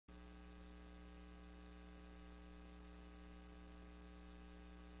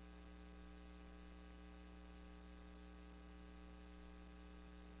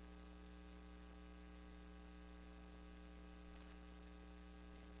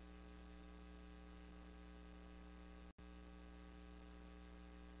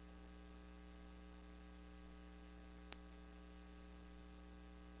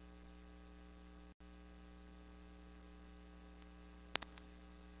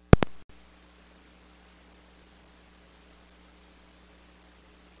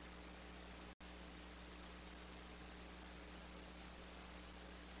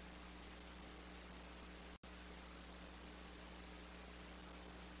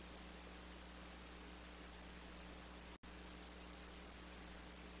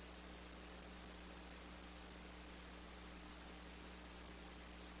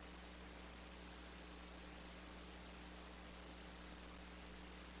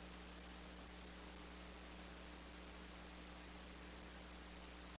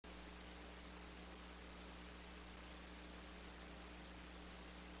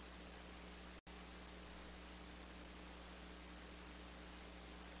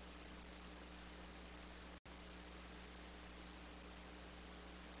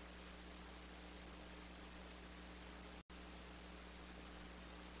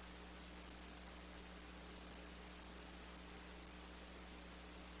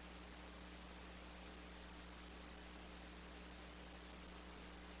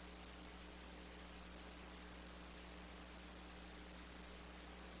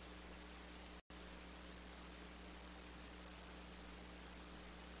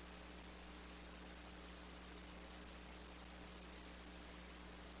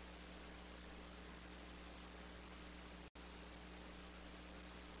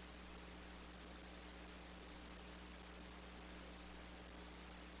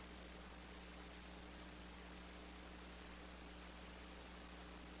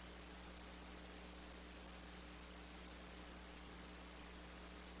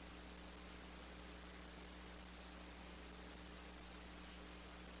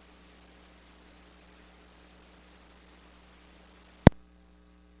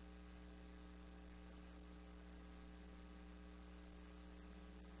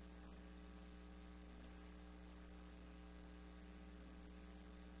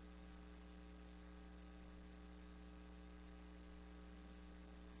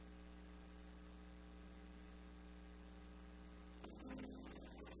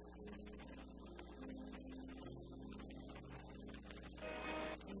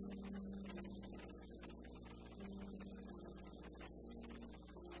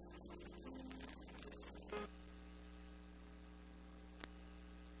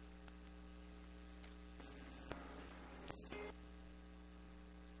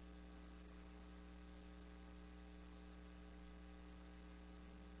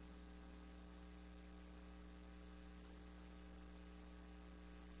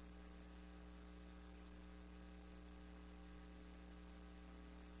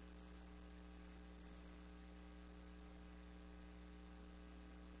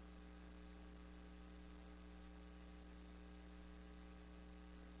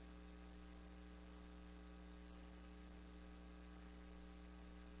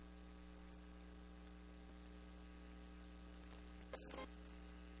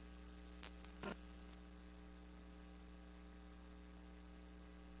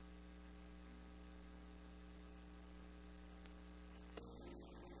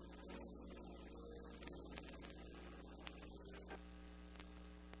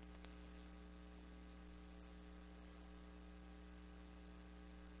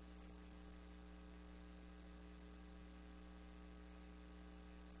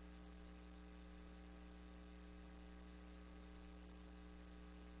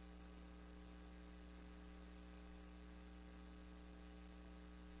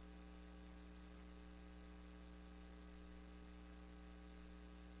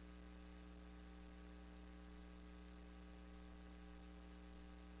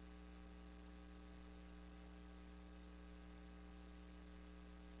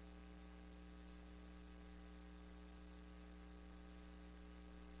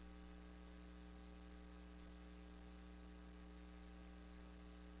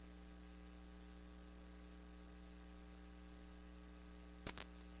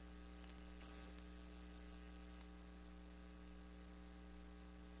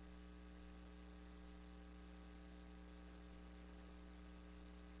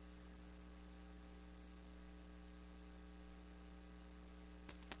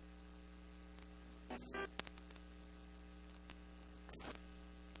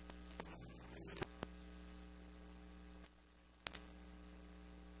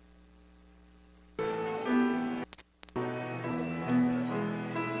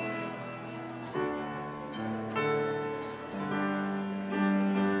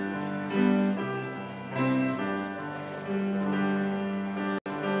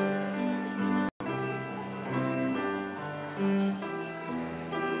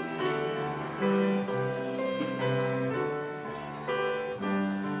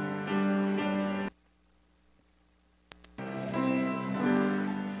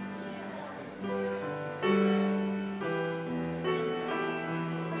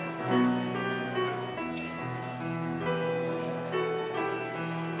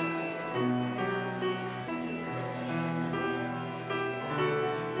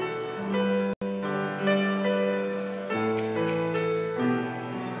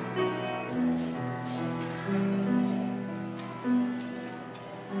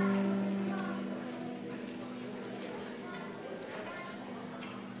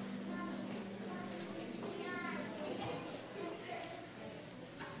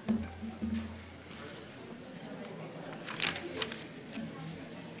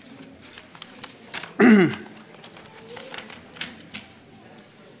thank you.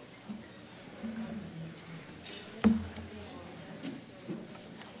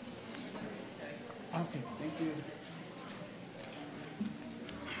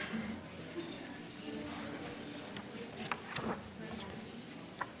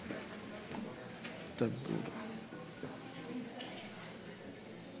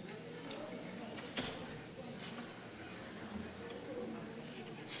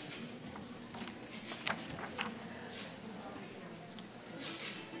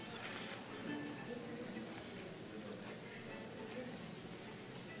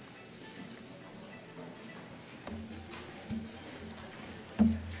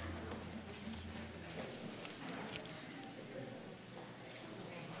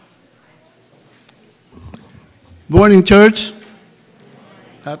 Morning, church.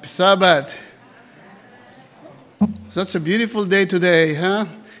 Happy Sabbath. Such a beautiful day today, huh?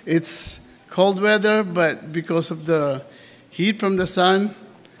 It's cold weather, but because of the heat from the sun,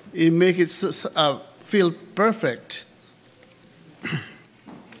 it makes it feel perfect.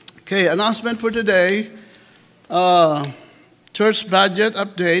 Okay, announcement for today. Church budget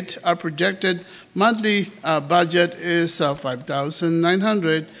update. Our projected monthly budget is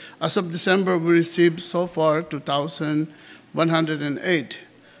 $5,900. As of December, we received so far $2,108.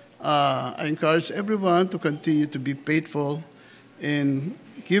 I encourage everyone to continue to be faithful in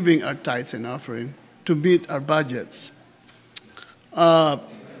giving our tithes and offering to meet our budgets.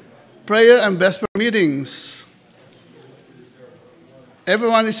 Prayer and Vesper meetings.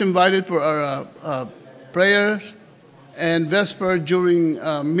 Everyone is invited for our prayers and Vesper during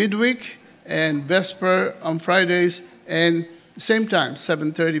midweek, and Vesper on Fridays, and same time,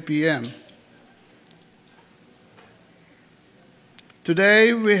 7:30 p.m.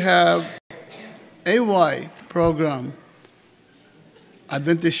 Today we have AY program,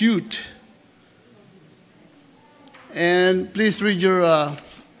 Adventist Youth. And please read your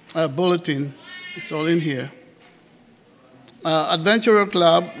bulletin. It's all in here. Adventurer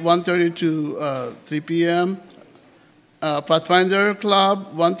Club, 1:30 to 3 p.m. Pathfinder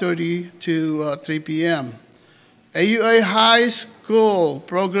Club, 1:30 to 3 p.m. AUA High School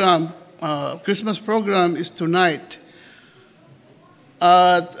program, Christmas program is tonight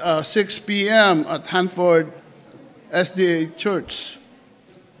at 6 p.m. at Hanford SDA Church.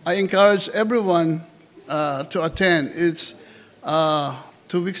 I encourage everyone to attend. It's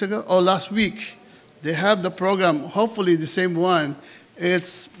 2 weeks ago, or last week, they have the program, hopefully the same one.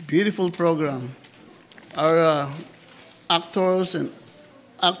 It's beautiful program. Our actors and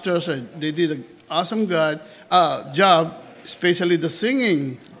actors, they did an awesome job, especially the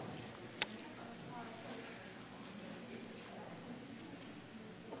singing.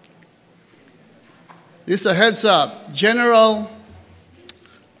 This is a heads up. General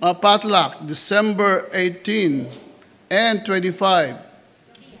potluck, December 18 and 25.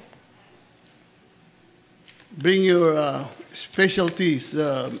 Bring your specialties,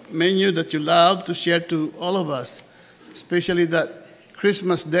 the menu that you love to share to all of us, especially that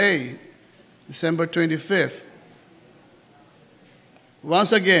Christmas Day, December 25th.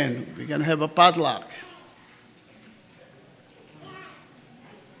 Once again, we're going to have a potluck.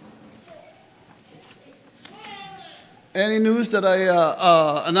 Any news that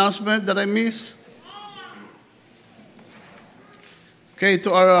announcement that I missed? Okay,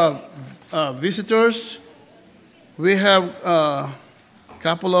 to our visitors, we have a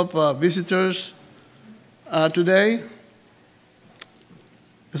couple of visitors today.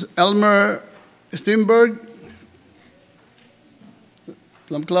 Elmer Steenberg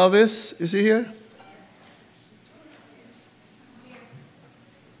from Clovis, is he here?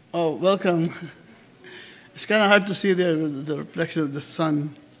 Oh, welcome. It's kind of hard to see there, the reflection of the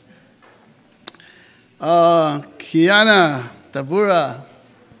sun. Kiana Tabura,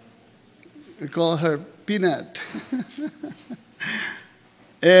 we call her Peanut.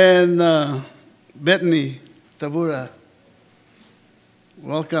 And Bethany Tabura,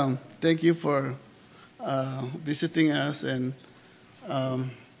 welcome. Thank you for visiting us. And I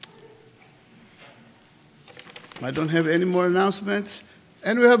don't have any more announcements.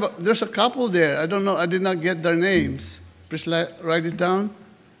 And there's a couple there. I don't know, I did not get their names. Please write it down.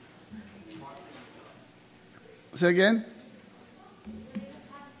 Say again?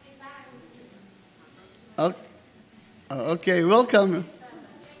 Okay, welcome.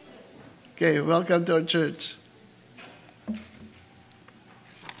 Okay, welcome to our church.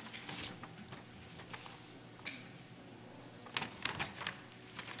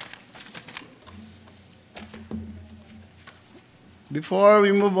 Before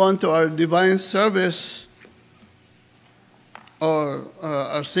we move on to our divine service or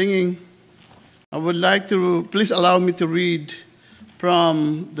our singing, I would like to, please allow me to read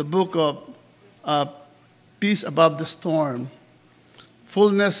from the book of Peace Above the Storm,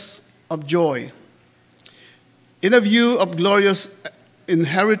 Fullness of Joy. In a view of glorious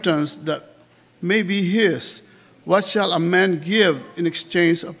inheritance that may be his, what shall a man give in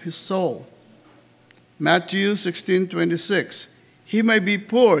exchange of his soul? Matthew 16:26. He may be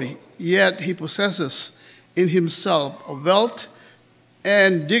poor, yet he possesses in himself a wealth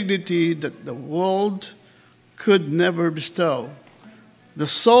and dignity that the world could never bestow. The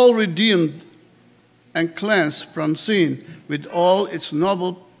soul redeemed and cleansed from sin with all its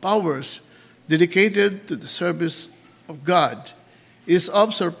noble powers dedicated to the service of God is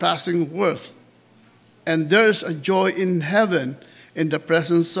of surpassing worth. And there is a joy in heaven in the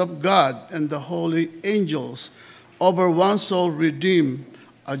presence of God and the holy angels over one soul redeemed,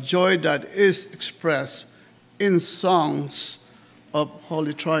 a joy that is expressed in songs of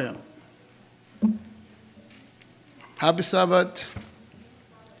holy triumph. Happy Sabbath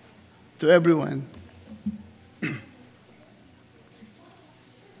to everyone.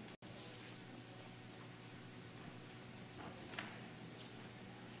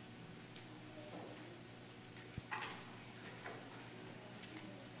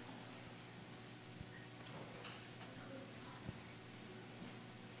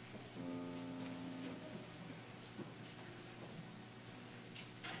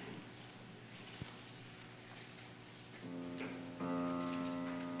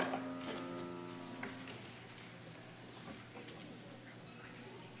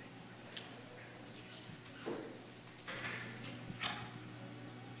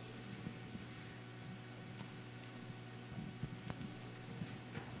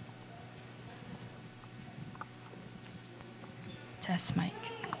 Test mic.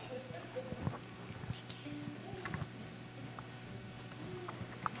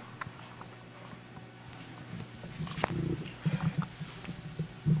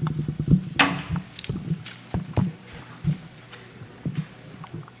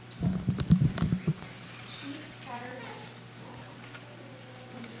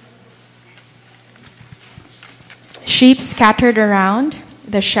 Sheep scattered around.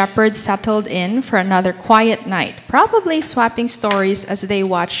 The shepherds settled in for another quiet night, probably swapping stories as they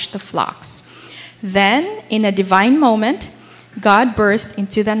watched the flocks. Then, in a divine moment, God burst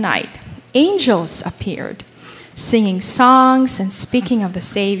into the night. Angels appeared, singing songs and speaking of the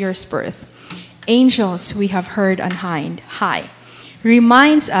Savior's birth. Angels we have heard on high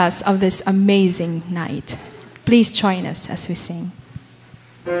reminds us of this amazing night. Please join us as we sing.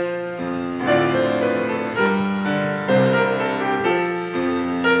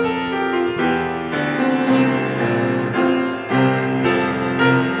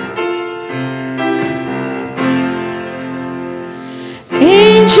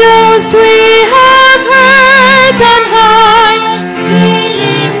 Angels we have heard on high,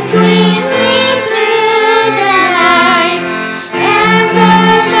 singing sweetly through the night, and the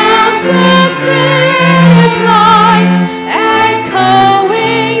mountains in reply,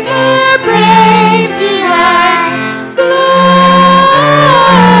 echoing their brave delight. Gloria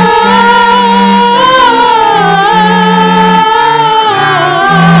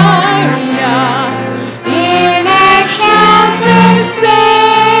in excelsis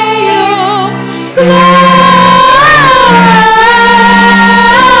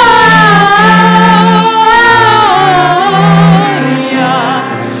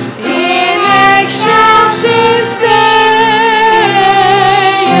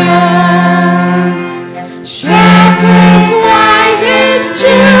Shepherds, why this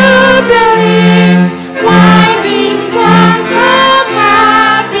jubilee? Why these songs of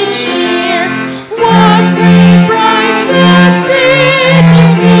happy cheer? What great brightness did you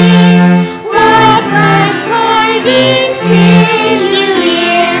see? What glad tidings did you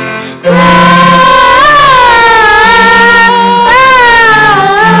hear? Gloria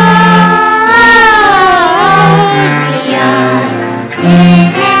in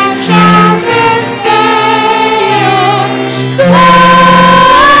excelsis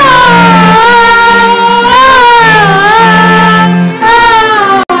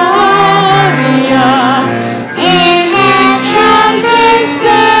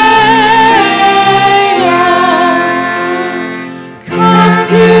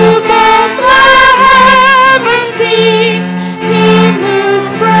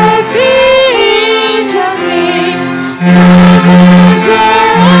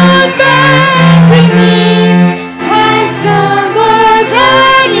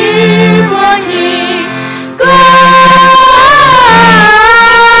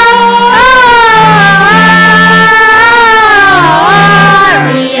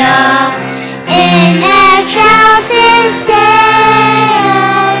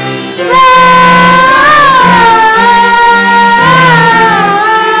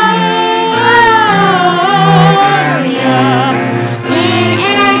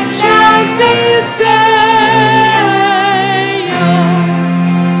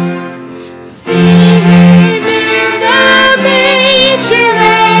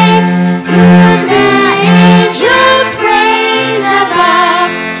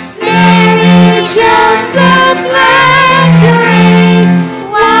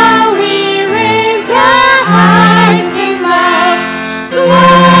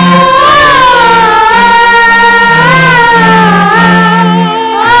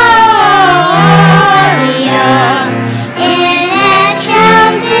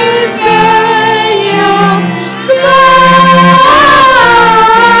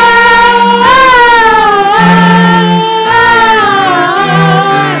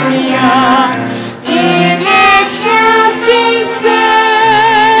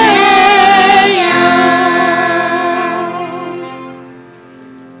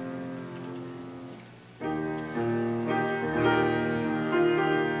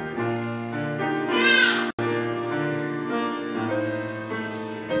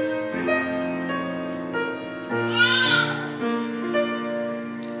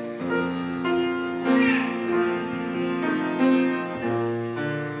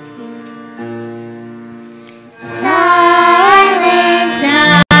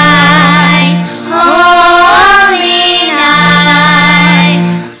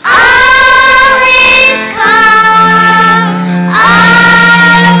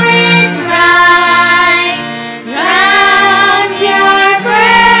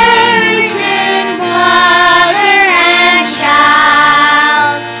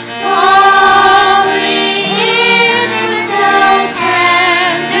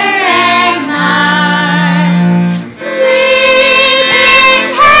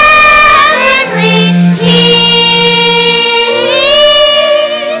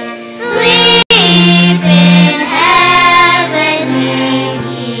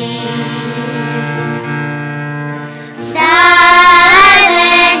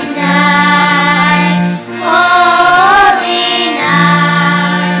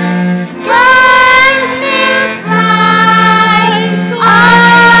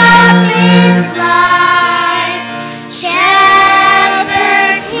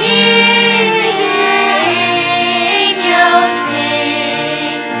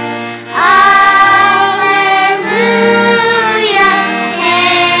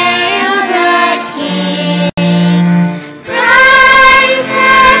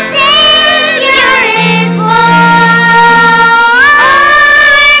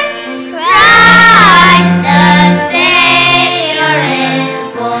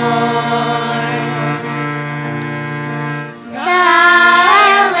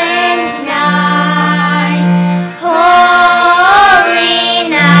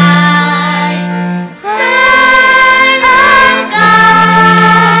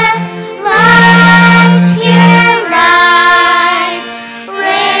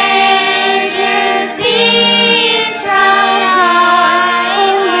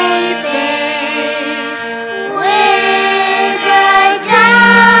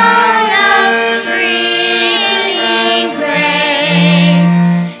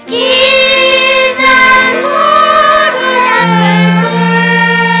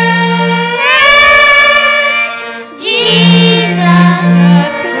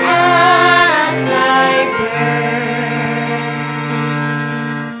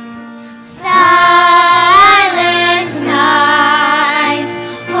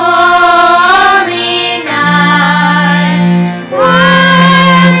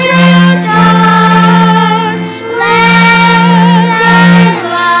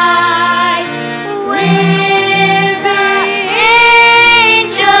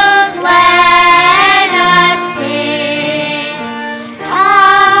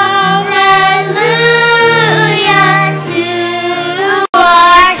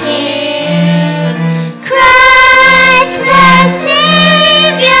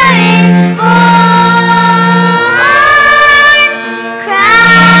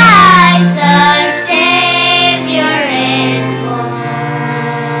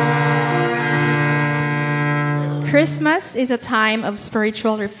Christmas is a time of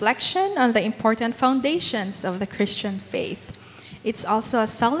spiritual reflection on the important foundations of the Christian faith. It's also a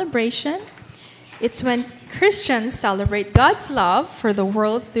celebration. It's when Christians celebrate God's love for the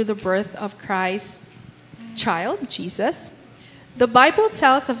world through the birth of Christ's child, Jesus. The Bible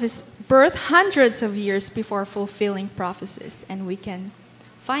tells of his birth hundreds of years before fulfilling prophecies, and we can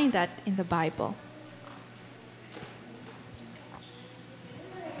find that in the Bible.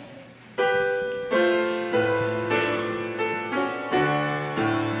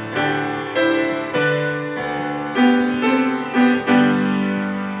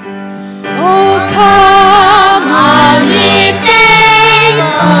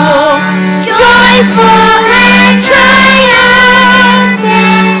 Joyful and triumphant,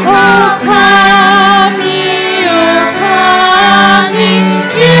 oh come ye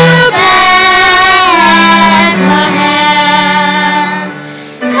to Bethlehem.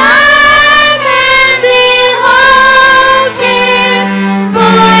 Come and behold him,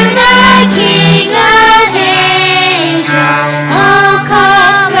 born the King of angels. Oh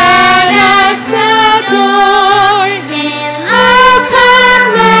come, let us adore him. Oh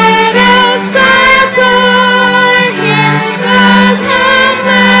come, let us adore him. Oh come,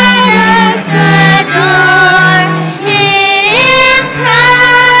 let us adore him,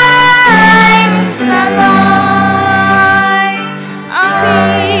 Christ the Lord.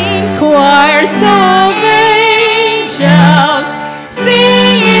 Sing, choirs of angels,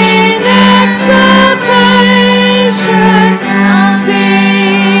 sing in exaltation.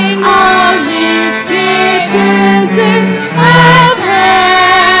 Sing, all ye citizens of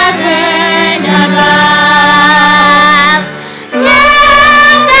heaven above,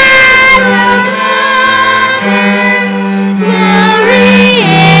 down that heaven, glory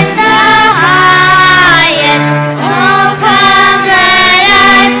in the highest. Oh come, let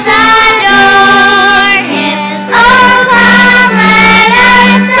us adore him. Oh come, let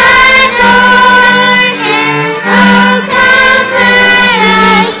us adore him. Oh come, let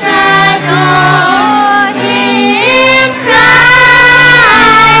us adore him, Christ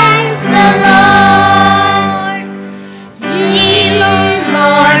the Lord. Ye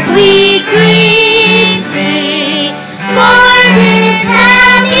lords, we greet thee, for this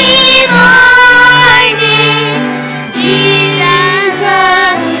happy morning.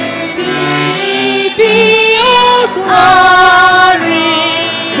 Jesus, thee be glory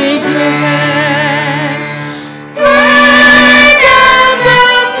be given. Word of the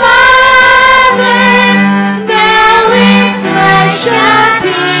Father, now in flesh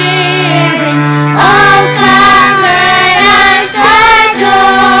appearing. Oh come, let us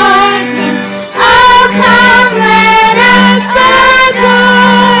adore him. Oh come, let us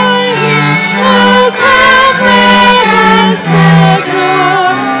adore him. Oh come, let us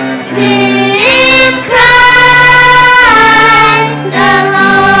adore him, Christ the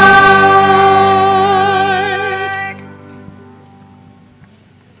Lord.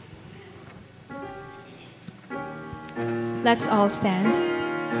 Let's all stand.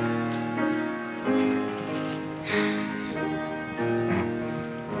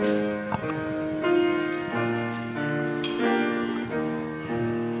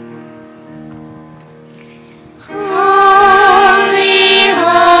 Holy,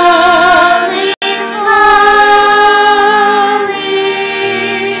 holy, holy,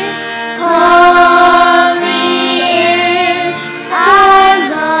 holy is our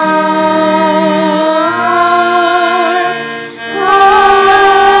Lord.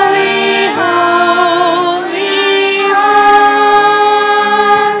 Holy, holy, holy,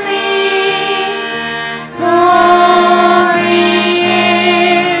 holy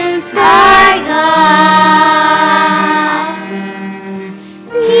is our God.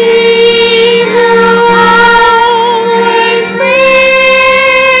 He who always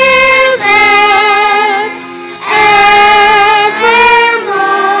liveth evermore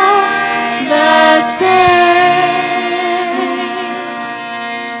the same.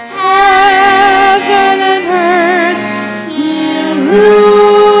 Heaven and earth he ruleth.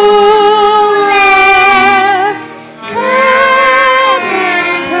 Come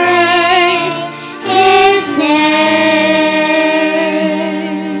and praise his name.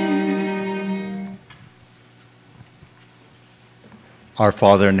 Our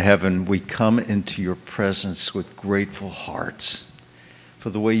Father in heaven, we come into your presence with grateful hearts for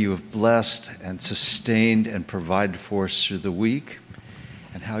the way you have blessed and sustained and provided for us through the week,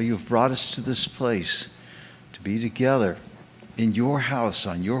 and how you have brought us to this place to be together in your house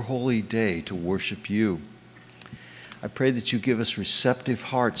on your holy day to worship you. I pray that you give us receptive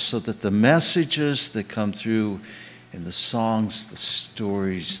hearts so that the messages that come through in the songs, the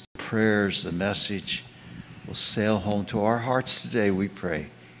stories, the prayers, the message will sail home to our hearts today, we pray.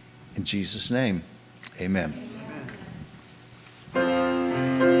 In Jesus' name, amen.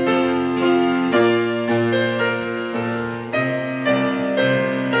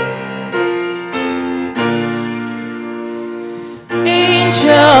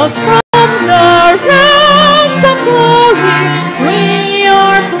 Angels from the realms of glory, wing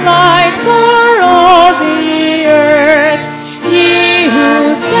your flights o'er all the earth. Ye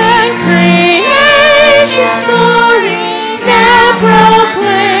who sang creation's story, now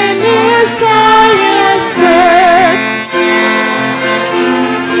proclaim Messiah's birth.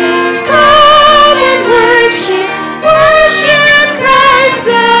 Come and worship, worship Christ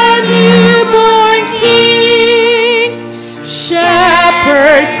the newborn King.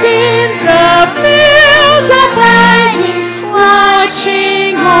 Shepherds in the field abiding,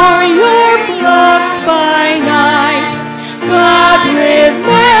 watching o'er your flocks by night. God with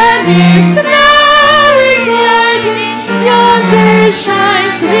man is now residing, yonder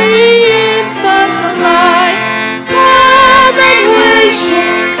shines the infant light. Come and worship,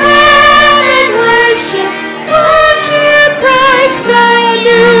 worship Christ the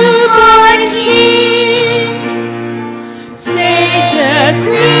newborn King. Sages,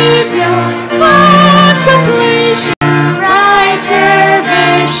 leave your contemplations, brighter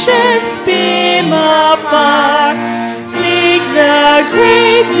visions beam afar. Seek the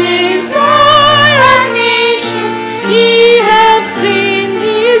great desire of nations, ye have seen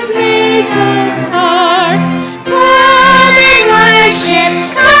his little star. Come and worship,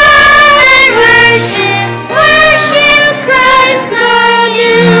 worship Christ the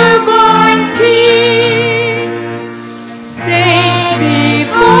newborn King. Saints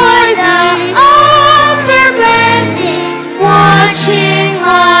before the altar bending, watching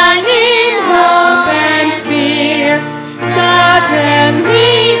on in hope and fear.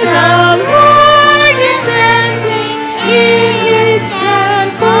 Suddenly the Lord descending in his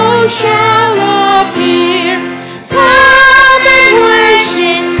temple shall appear. Come and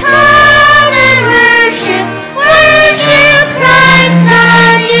worship, worship Christ the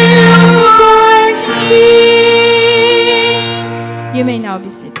newborn King. You may now be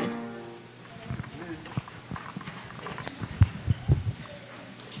seated.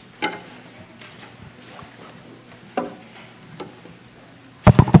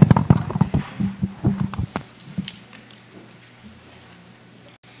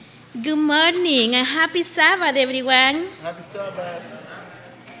 Good morning and happy Sabbath, everyone. Happy Sabbath.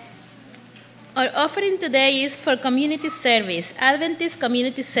 Our offering today is for community service, Adventist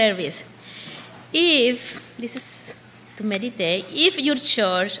community service. If, this is to meditate, if your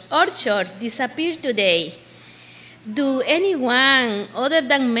church or church disappear today, do anyone other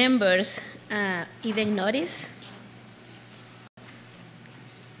than members even notice?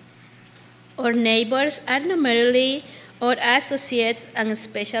 Our neighbors are numerically or associates and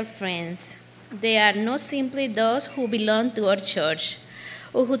special friends. They are not simply those who belong to our church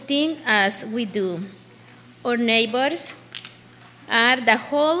or who think as we do. Our neighbors are the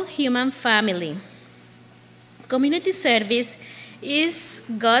whole human family. Community service is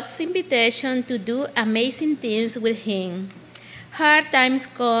God's invitation to do amazing things with Him. Hard times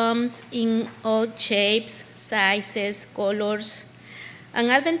come in all shapes, sizes, colors. An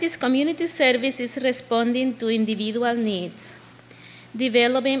Adventist community service is responding to individual needs,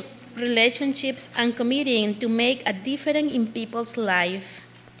 developing relationships, and committing to make a difference in people's lives.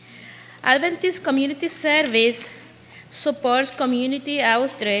 Adventist community service supports community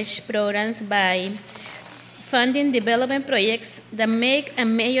outreach programs by funding development projects that make a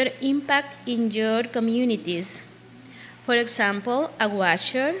major impact in your communities. For example, a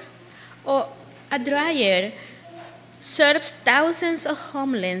washer or a dryer serves thousands of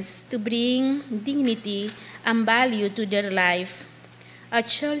homeless to bring dignity and value to their life. A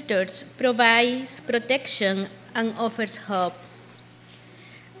shelter provides protection and offers hope.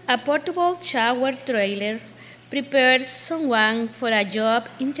 A portable shower trailer prepares someone for a job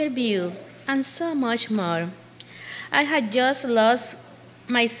interview, and so much more. I had just lost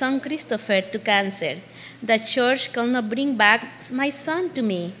my son Christopher to cancer. The church could not bring back my son to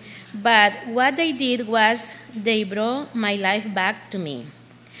me, but what they did was they brought my life back to me.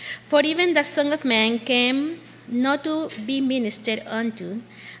 For even the Son of Man came not to be ministered unto,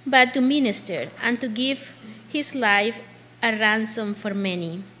 but to minister and to give his life a ransom for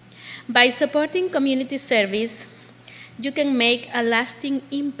many. By supporting community service, you can make a lasting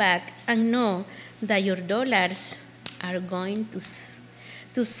impact and know that your dollars are going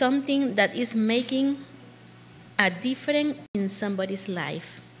to something that is making a difference in somebody's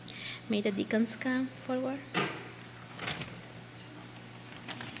life. May the deacons come forward.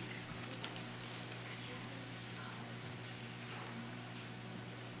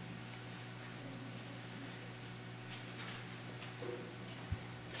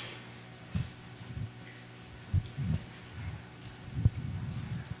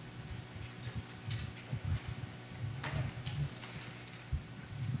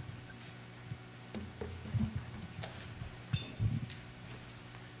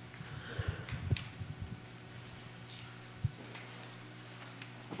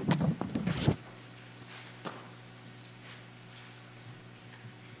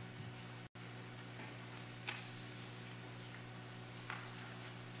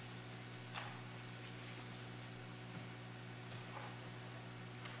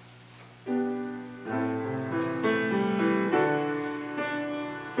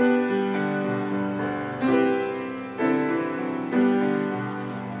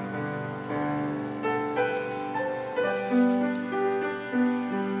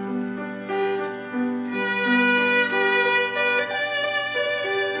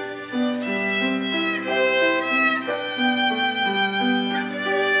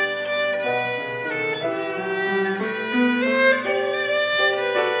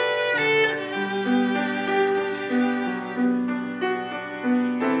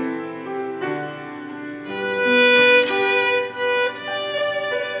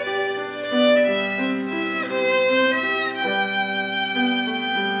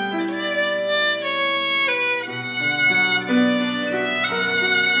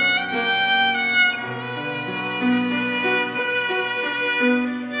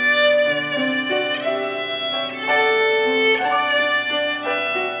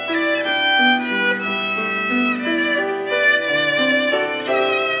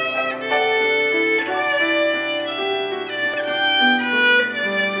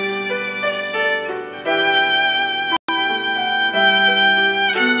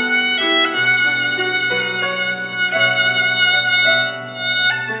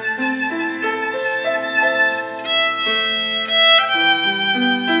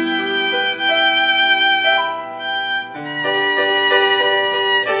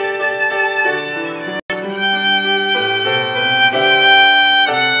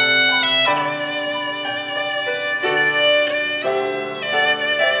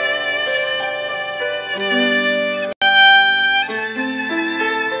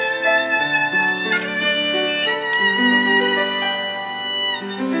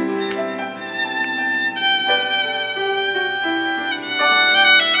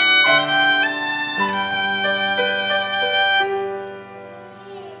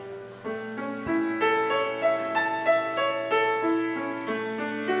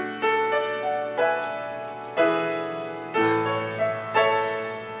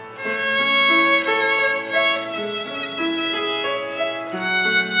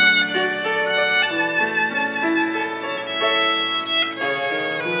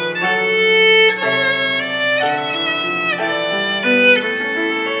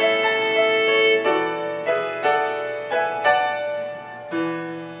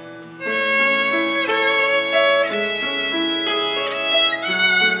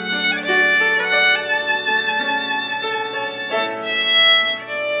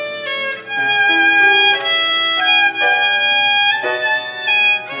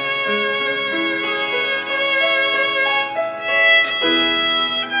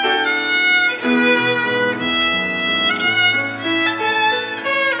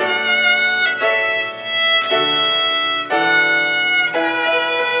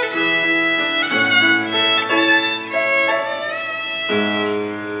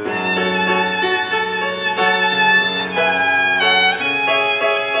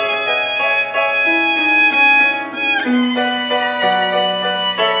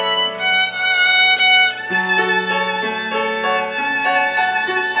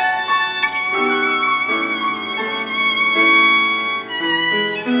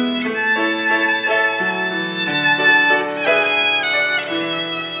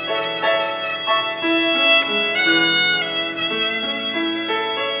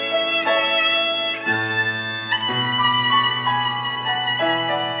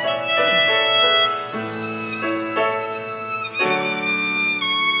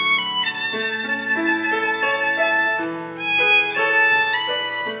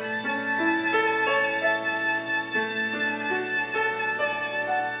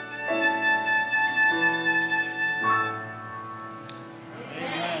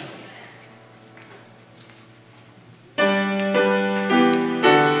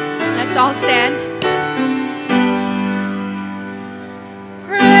 all stand.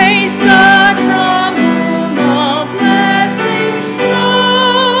 Praise God from whom all blessings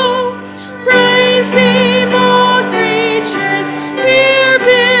flow. Praise Him, all creatures here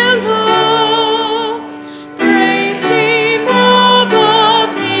below. Praise Him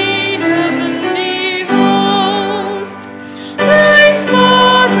above the heavenly host. Praise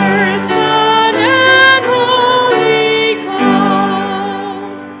Father, Son, and Holy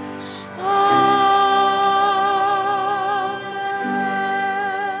Ghost. Amen.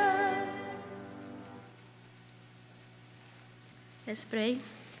 Let's pray.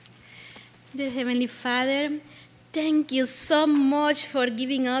 Dear Heavenly Father, thank you so much for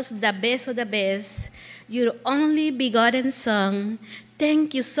giving us the best of the best, your only begotten Son.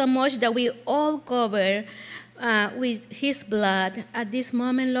 Thank you so much that we all cover with His blood. At this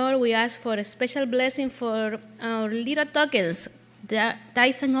moment, Lord, we ask for a special blessing for our little tokens, the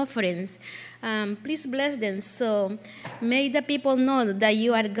tithes and offerings. Please bless them. So make the people know that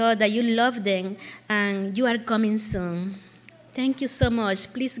you are God, that you love them, and you are coming soon. Thank you so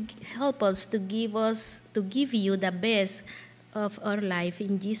much. Please help us to give you the best of our life.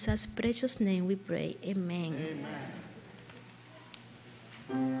 In Jesus' precious name we pray. Amen.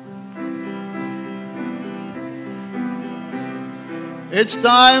 It's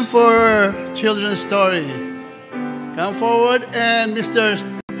time for children's story. Come forward, and Mr.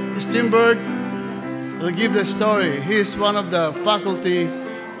 Steenberg will give the story. He's one of the faculty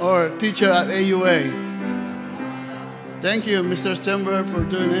or teacher at AUA. Thank you, Mr. Steenberg, for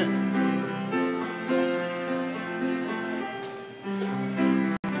doing it.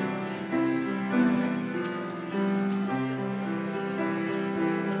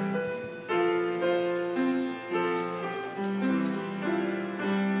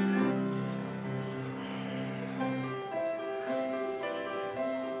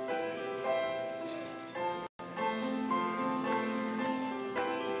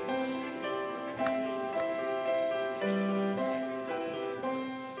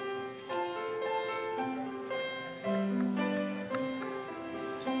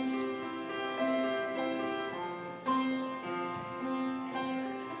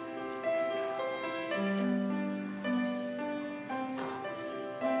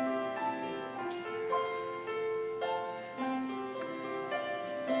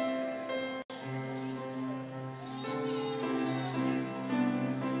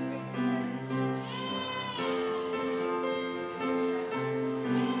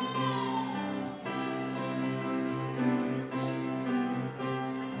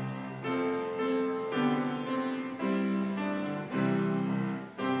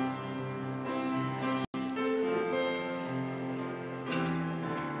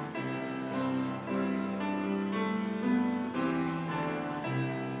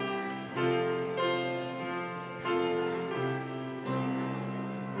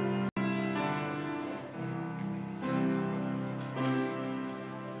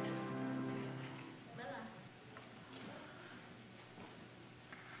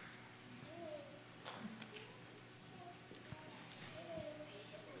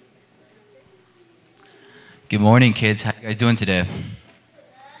 Good morning, kids. How you guys doing today?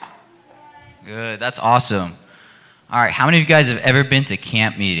 Good. That's awesome. All right. How many of you guys have ever been to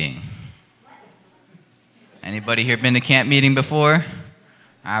camp meeting? Anybody here been to camp meeting before? All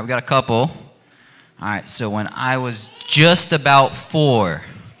right. We got a couple. All right. So when I was just about 4,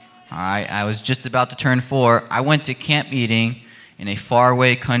 all right, I was just about to turn 4, I went to camp meeting in a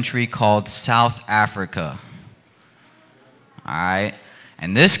faraway country called South Africa. All right.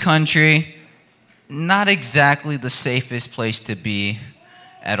 And this country, not exactly the safest place to be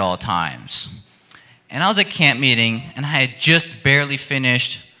at all times. And I was at camp meeting, and I had just barely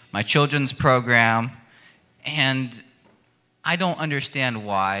finished my children's program, and I don't understand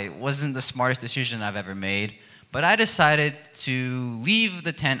why. It wasn't the smartest decision I've ever made, but I decided to leave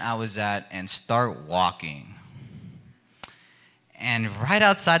the tent I was at and start walking. And right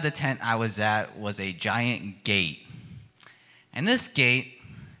outside the tent I was at was a giant gate. And this gate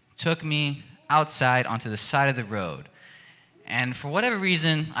took me outside onto the side of the road. And for whatever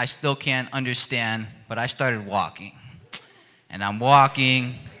reason, I still can't understand, but I started walking. And I'm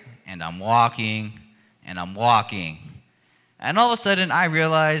walking, and I'm walking, and I'm walking. And all of a sudden, I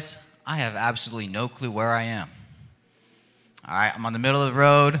realize I have absolutely no clue where I am. All right, I'm on the middle of the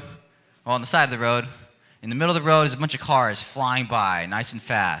road, well, on the side of the road. In the middle of the road is a bunch of cars flying by, nice and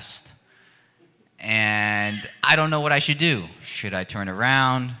fast. And I don't know what I should do. Should I turn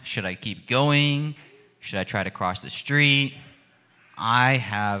around? Should I keep going? Should I try to cross the street? I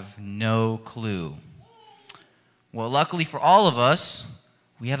have no clue. Well, luckily for all of us,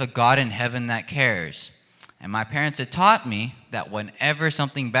 we have a God in heaven that cares. And my parents had taught me that whenever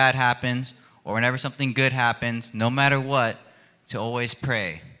something bad happens or whenever something good happens, no matter what, to always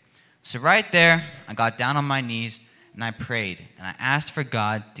pray. So right there, I got down on my knees and I prayed. And I asked for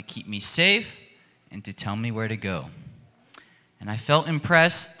God to keep me safe and to tell me where to go. And I felt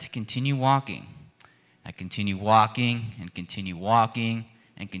impressed to continue walking. I continue walking and continue walking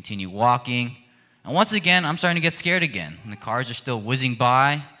and continue walking. And once again, I'm starting to get scared again. And the cars are still whizzing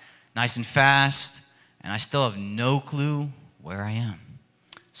by, nice and fast, and I still have no clue where I am.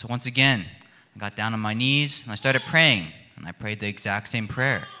 So once again, I got down on my knees and I started praying. And I prayed the exact same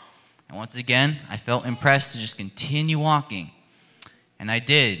prayer. And once again, I felt impressed to just continue walking. And I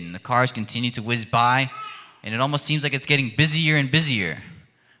did. And the cars continued to whiz by. And it almost seems like it's getting busier and busier.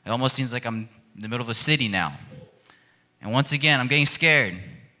 It almost seems like I'm in the middle of a city now. And once again, I'm getting scared.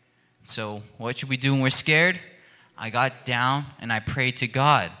 So what should we do when we're scared? I got down and I prayed to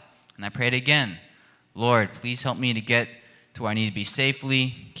God. And I prayed again. Lord, please help me to get to where I need to be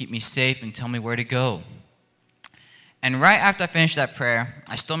safely. Keep me safe and tell me where to go. And right after I finished that prayer,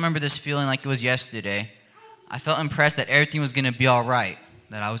 I still remember this feeling like it was yesterday. I felt impressed that everything was going to be all right,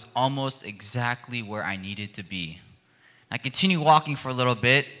 that I was almost exactly where I needed to be. I continued walking for a little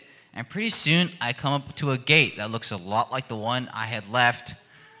bit, and pretty soon I come up to a gate that looks a lot like the one I had left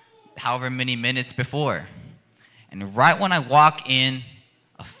however many minutes before. And right when I walk in,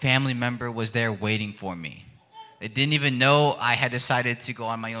 a family member was there waiting for me. They didn't even know I had decided to go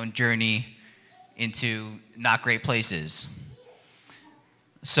on my own journey into not great places.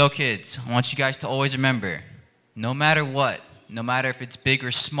 So kids, I want you guys to always remember, no matter what, no matter if it's big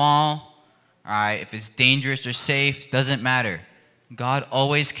or small, all right, if it's dangerous or safe, doesn't matter. God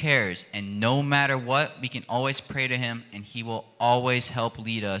always cares, and no matter what, we can always pray to him, and he will always help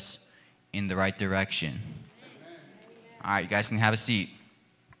lead us in the right direction. All right, you guys can have a seat.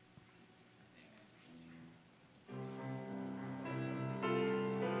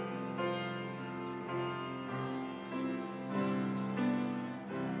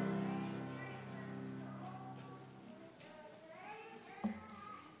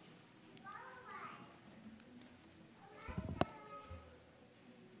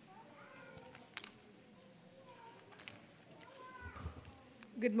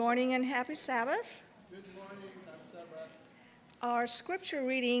 Good morning and happy Sabbath. Good morning, happy Sabbath. Our scripture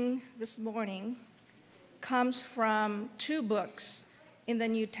reading this morning comes from two books in the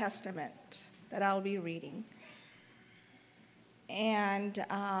New Testament that I'll be reading. And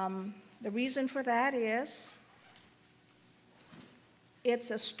the reason for that is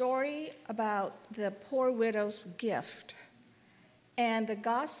it's a story about the poor widow's gift. And the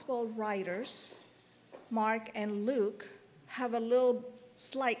gospel writers, Mark and Luke, have a little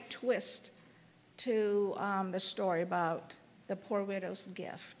slight twist to the story about the poor widow's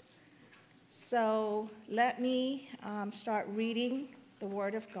gift. So let me start reading the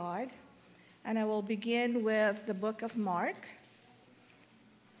Word of God, and I will begin with the book of Mark,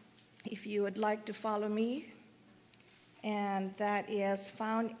 if you would like to follow me, and that is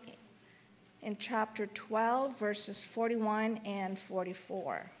found in chapter 12, verses 41 and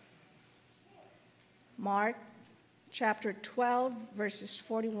 44. Mark chapter 12, verses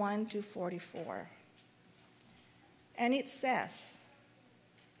 41 to 44. And it says,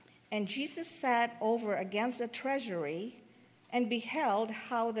 "And Jesus sat over against the treasury and beheld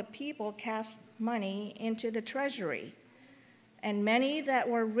how the people cast money into the treasury. And many that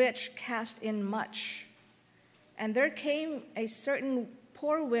were rich cast in much. And there came a certain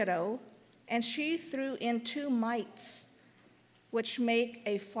poor widow, and she threw in 2 mites, which make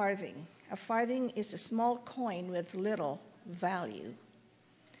a farthing." A farthing is a small coin with little value.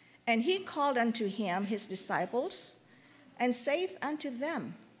 "And he called unto him his disciples, and saith unto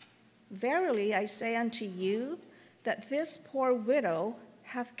them, Verily I say unto you, that this poor widow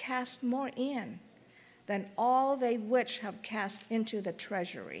hath cast more in than all they which have cast into the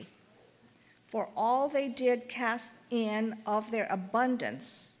treasury. For all they did cast in of their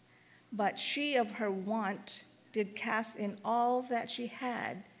abundance, but she of her want did cast in all that she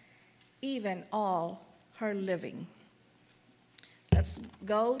had, even all her living." Let's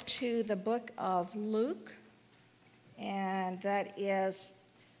go to the book of Luke, and that is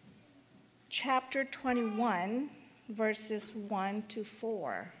chapter 21, verses 1 to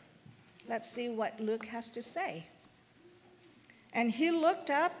 4. Let's see what Luke has to say. "And he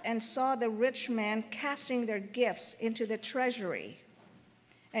looked up and saw the rich men casting their gifts into the treasury.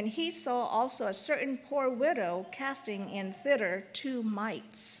 And he saw also a certain poor widow casting in thither 2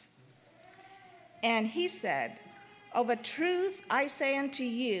 mites. And he said, Of a truth I say unto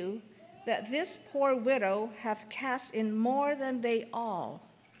you, that this poor widow hath cast in more than they all.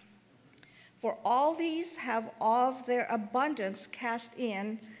 For all these have of their abundance cast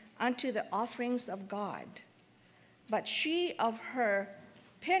in unto the offerings of God. But she of her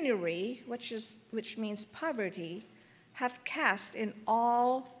penury, which means poverty, hath cast in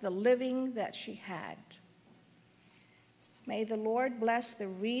all the living that she had. May the Lord bless the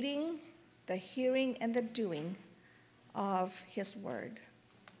reading, the hearing, and the doing of his word.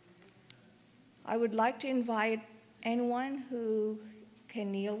 I would like to invite anyone who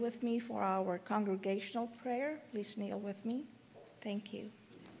can kneel with me for our congregational prayer. Please kneel with me. Thank you.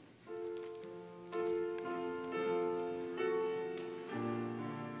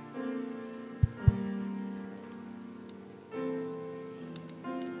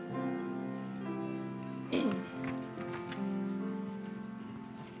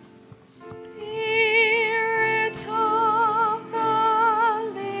 Spirit of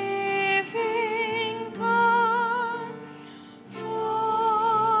the living God,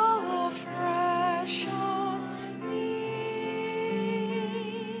 fall afresh on me.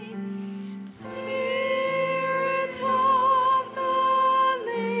 Spirit of the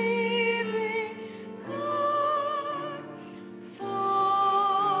living God,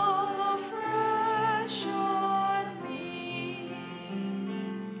 fall afresh on me.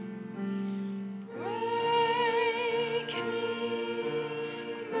 Break me,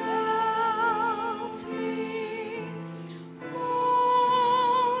 melt me,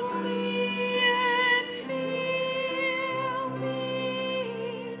 mold me, and fill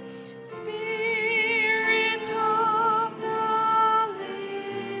me. Spirit of the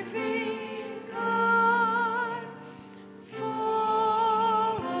living God,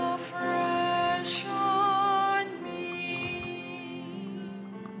 fall afresh on me.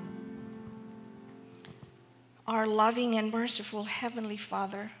 Our loving and merciful Heavenly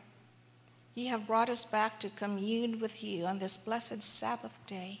Father, ye have brought us back to commune with you on this blessed Sabbath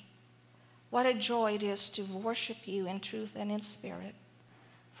day. What a joy it is to worship you in truth and in spirit.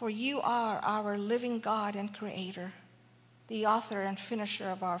 For you are our living God and Creator, the author and finisher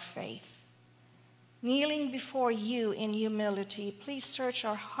of our faith. Kneeling before you in humility, please search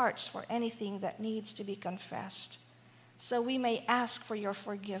our hearts for anything that needs to be confessed, so we may ask for your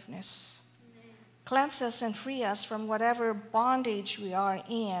forgiveness. Cleanse us and free us from whatever bondage we are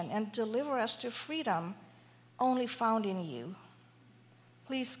in, and deliver us to freedom only found in you.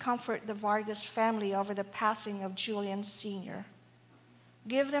 Please comfort the Vargas family over the passing of Julian Sr.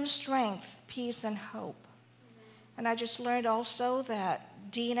 Give them strength, peace, and hope. And I just learned also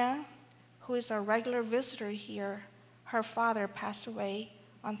that Dina, who is a regular visitor here, her father passed away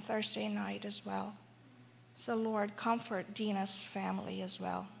on Thursday night as well. So Lord, comfort Dina's family as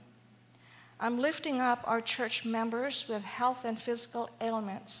well. I'm lifting up our church members with health and physical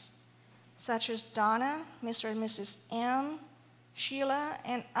ailments, such as Donna, Mr. and Mrs. M, Sheila,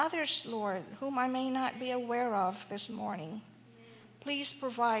 and others, Lord, whom I may not be aware of this morning. Please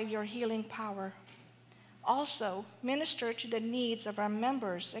provide your healing power. Also, minister to the needs of our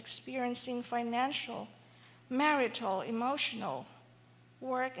members experiencing financial, marital, emotional,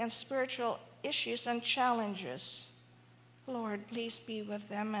 work, and spiritual issues and challenges. Lord, please be with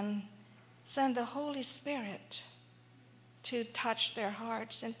them and send the Holy Spirit to touch their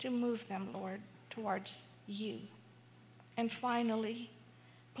hearts and to move them, Lord, towards you. And finally,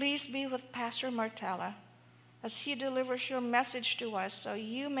 please be with Pastor Martella as he delivers your message to us, so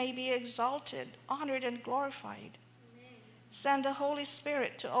you may be exalted, honored, and glorified. Amen. Send the Holy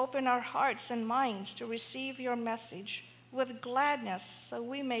Spirit to open our hearts and minds to receive your message with gladness, so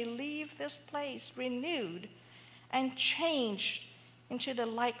we may leave this place renewed and changed into the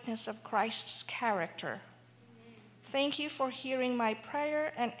likeness of Christ's character. Amen. Thank you for hearing my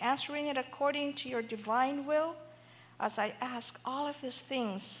prayer and answering it according to your divine will, as I ask all of these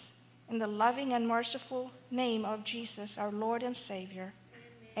things in the loving and merciful name of Jesus, our Lord and Savior.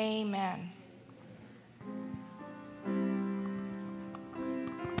 Amen.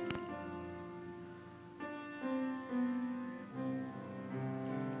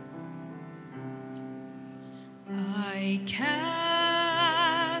 I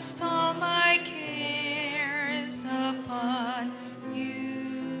cast all my cares upon you.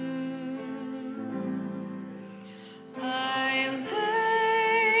 I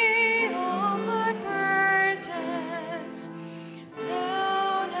lay all my burdens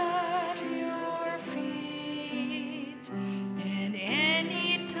down at your feet. And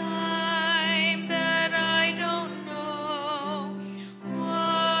any time that I don't know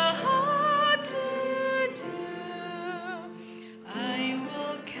what to do, I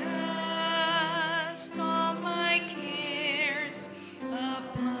will cast all my cares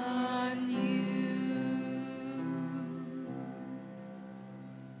upon you.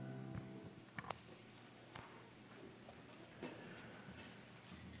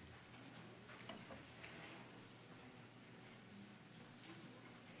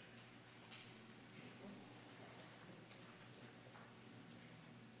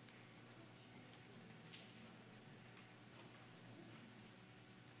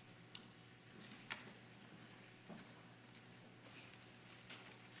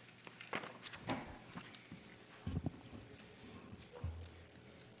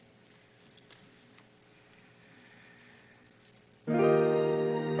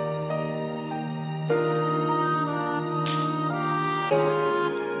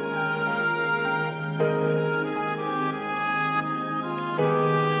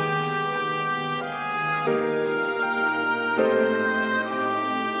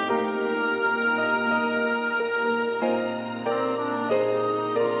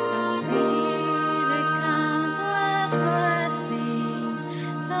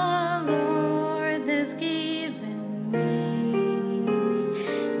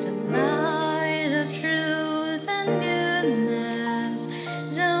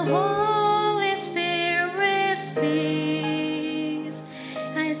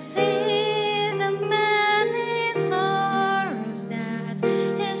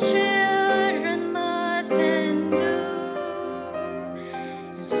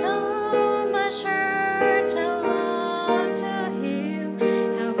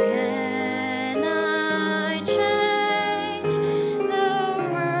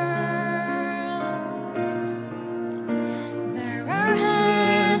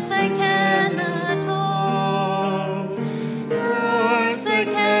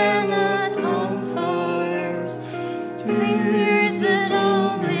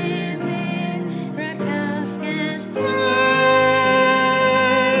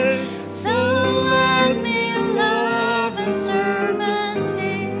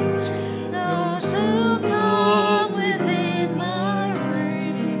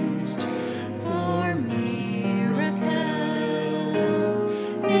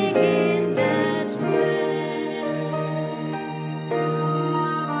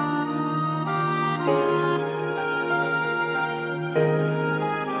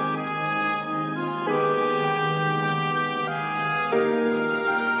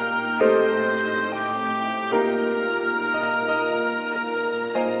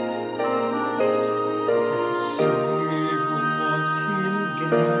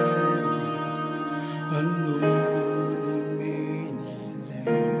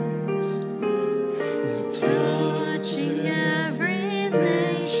 touching every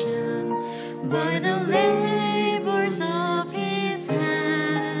nation by the labors of his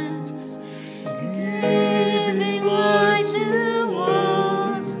hands, giving light to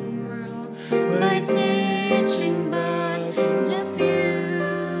all the world by teaching but the few.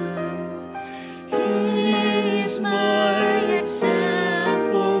 He is my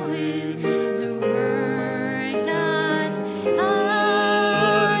example in the work that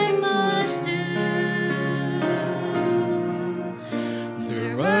I must do.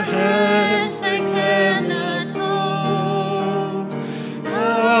 There are hands I cannot hold,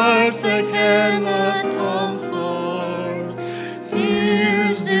 hearts I cannot comfort,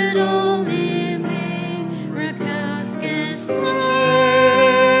 tears that only miracles can stay.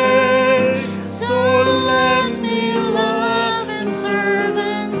 So let me love and serve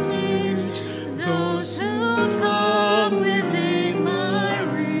and teach those who've come within my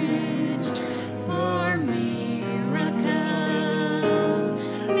reach. For miracles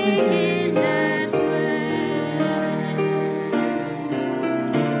begin that way.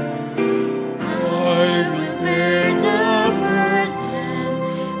 I will bear the burden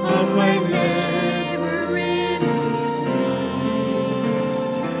of my neighbor in his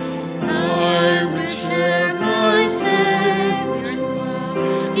need. I will share my Savior's love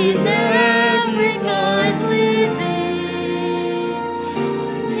in every kindly deed.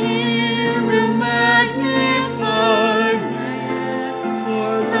 He will magnify my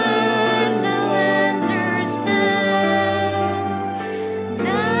efforts, and I'll understand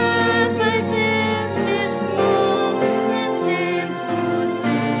that by this His moments him to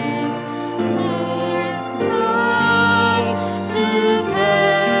things are brought to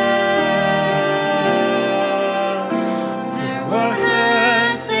pass. There are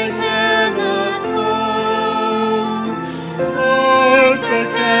hands I cannot hold, hearts I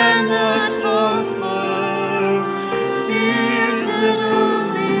cannot comfort, tears that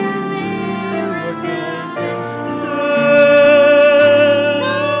only miracles can stand.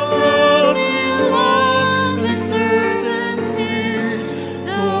 So let me love and serve and teach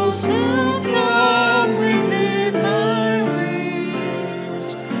those who've come within my reach.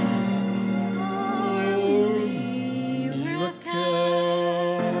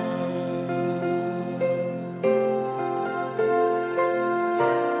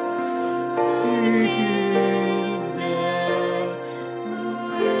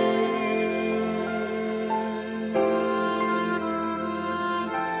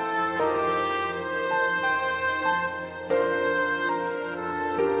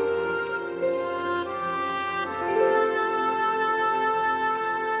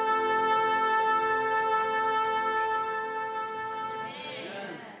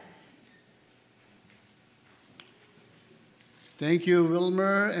 Thank you,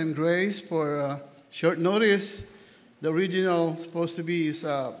 Wilmer and Grace, for short notice. The original supposed to be is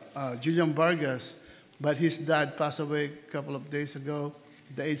Julian Vargas, but his dad passed away a couple of days ago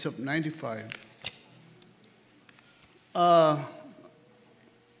at the age of 95.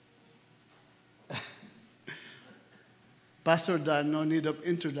 Pastor Dan, no need of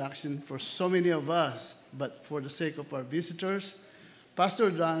introduction for so many of us, but for the sake of our visitors,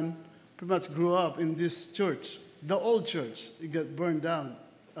 Pastor Dan pretty much grew up in this church, the old church. It got burned down,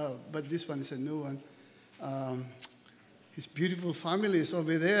 but this one is a new one. His beautiful family is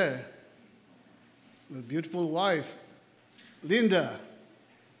over there. A beautiful wife, Linda,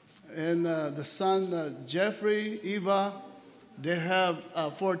 and the son, Jeffrey, Eva. They have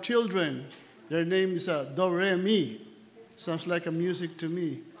 4 children. Their name is Do Re Mi. Sounds like a music to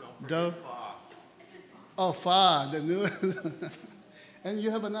me. Do. Oh, Fa, the new. And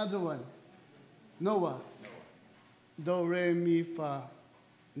you have another one, Noah. Do, Re, Mi, Fa.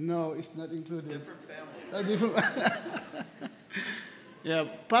 No, it's not included. Different family. Yeah,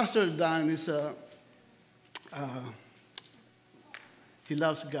 Pastor Dan is he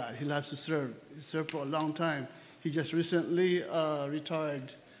loves God. He loves to serve. He served for a long time. He just recently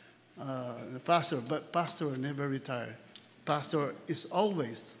retired, the pastor, but pastor never retired. Pastor is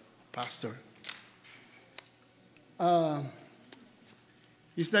always pastor.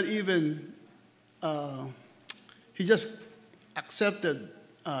 He's not even, he just accepted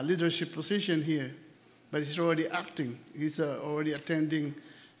leadership position here, but he's already acting. He's already attending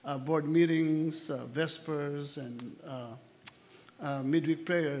board meetings, vespers, and midweek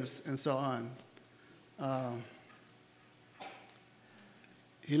prayers, and so on.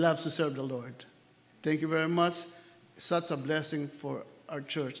 He loves to serve the Lord. Thank you very much. Such a blessing for our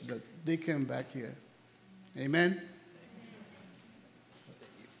church that they came back here. Amen?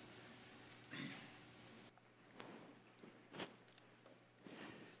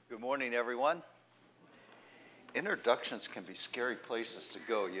 Good morning, everyone. Introductions can be scary places to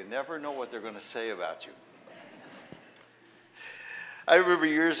go. You never know what they're going to say about you. I remember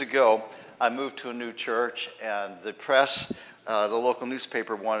years ago, I moved to a new church, and the press, the local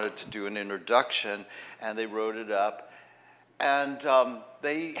newspaper, wanted to do an introduction, and they wrote it up. And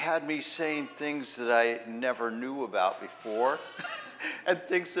they had me saying things that I never knew about before, and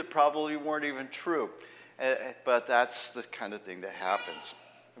things that probably weren't even true. But that's the kind of thing that happens.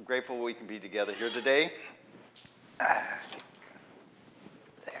 I'm grateful we can be together here today.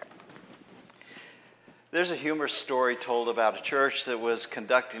 There. There's a humorous story told about a church that was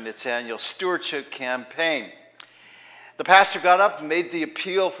conducting its annual stewardship campaign. The pastor got up and made the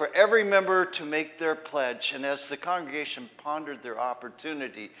appeal for every member to make their pledge. And as the congregation pondered their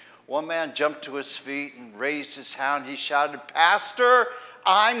opportunity, one man jumped to his feet and raised his hand. He shouted, "Pastor,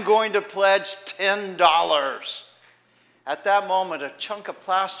 I'm going to pledge $10. At that moment, a chunk of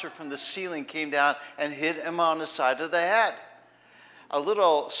plaster from the ceiling came down and hit him on the side of the head. A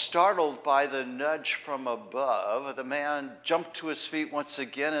little startled by the nudge from above, the man jumped to his feet once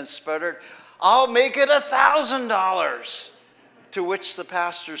again and sputtered, "I'll make it $1,000. To which the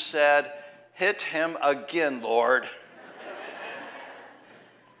pastor said, "Hit him again, Lord."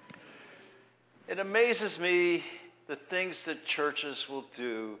 It amazes me the things that churches will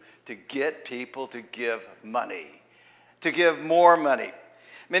do to get people to give money, to give more money.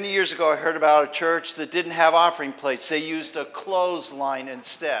 Many years ago, I heard about a church that didn't have offering plates. They used a clothesline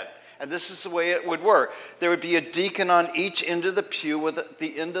instead. And this is the way it would work. There would be a deacon on each end of the pew with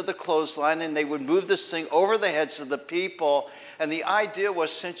the end of the clothesline, and they would move this thing over the heads of the people. And the idea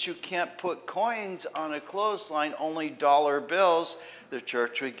was, since you can't put coins on a clothesline, only dollar bills, the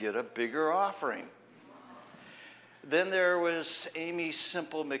church would get a bigger offering. Then there was Amy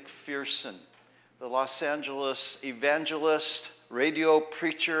Semple McPherson, the Los Angeles evangelist, radio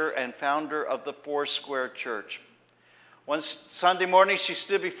preacher, and founder of the Foursquare Church. One Sunday morning, she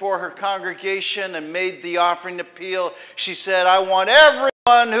stood before her congregation and made the offering appeal. She said, "I want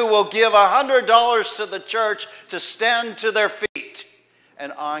everyone who will give $100 to the church to stand to their feet."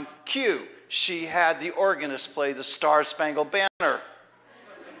 And on cue, she had the organist play the Star-Spangled Banner.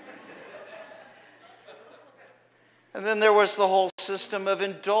 And then there was the whole system of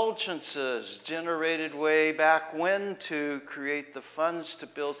indulgences generated way back when to create the funds to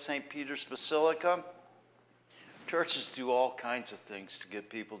build St. Peter's Basilica. Churches do all kinds of things to get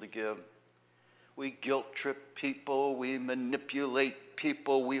people to give. We guilt trip people, we manipulate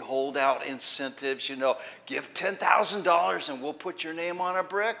people, we hold out incentives, give $10,000 and we'll put your name on a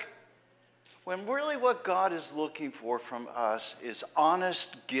brick. When really what God is looking for from us is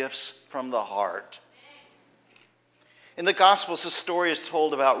honest gifts from the heart. In the Gospels, the story is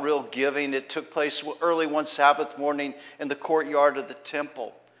told about real giving. It took place early one Sabbath morning in the courtyard of the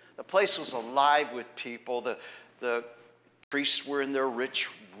temple. The place was alive with people. The priests were in their rich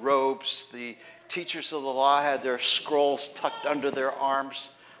robes. The teachers of the law had their scrolls tucked under their arms.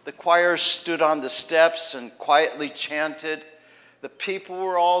 The choirs stood on the steps and quietly chanted. The people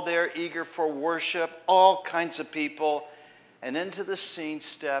were all there eager for worship, all kinds of people. And into the scene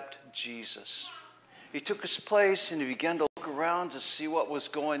stepped Jesus. He took his place and he began to look around to see what was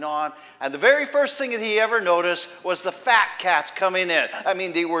going on. And the very first thing that he ever noticed was the fat cats coming in. I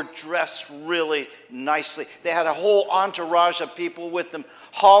mean, they were dressed really nicely. They had a whole entourage of people with them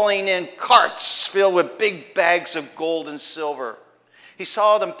hauling in carts filled with big bags of gold and silver. He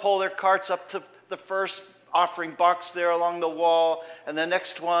saw them pull their carts up to the first offering box there along the wall, and the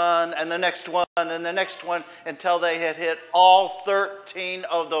next one, and the next one, and the next one, until they had hit all 13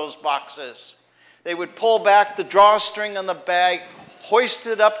 of those boxes. They would pull back the drawstring on the bag, hoist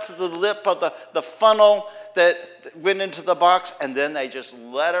it up to the lip of the funnel that went into the box, and then they just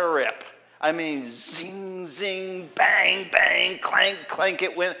let her rip. I mean, zing, zing, bang, bang, clank, clank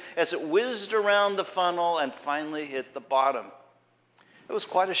it went as it whizzed around the funnel and finally hit the bottom. It was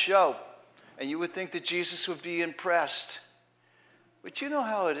quite a show, and you would think that Jesus would be impressed. But you know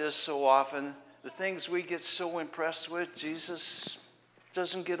how it is so often, the things we get so impressed with, Jesus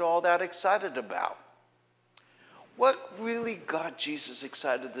doesn't get all that excited about. What really got Jesus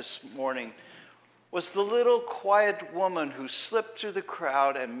excited this morning was the little quiet woman who slipped through the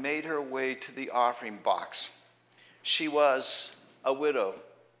crowd and made her way to the offering box. She was a widow.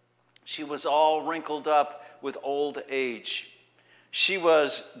 She was all wrinkled up with old age. She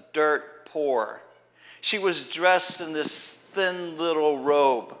was dirt poor. She was dressed in this thin little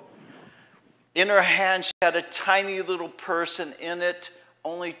robe. In her hand, she had a tiny little purse, and in it,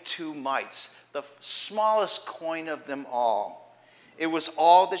 only 2 mites, the smallest coin of them all. It was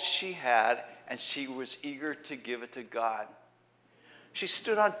all that she had, and she was eager to give it to God. She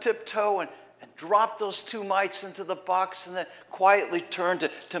stood on tiptoe and dropped those 2 mites into the box and then quietly turned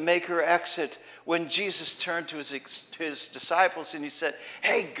to make her exit when Jesus turned to his disciples and he said,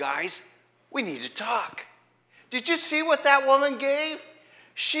 "Hey guys, we need to talk. Did you see what that woman gave?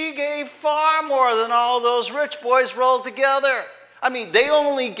 She gave far more than all those rich boys rolled together. I mean, they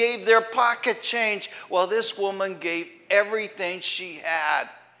only gave their pocket change. Well, this woman gave everything she had.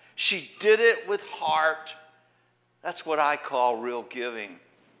 She did it with heart. That's what I call real giving."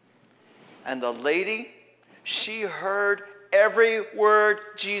 And the lady, she heard every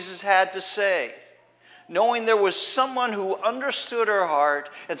word Jesus had to say, knowing there was someone who understood her heart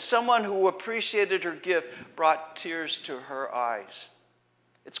and someone who appreciated her gift, brought tears to her eyes.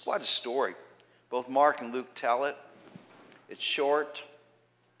 It's quite a story. Both Mark and Luke tell it. It's short,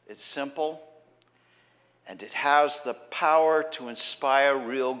 it's simple, and it has the power to inspire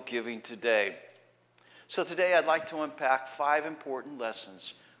real giving today. So today I'd like to unpack 5 important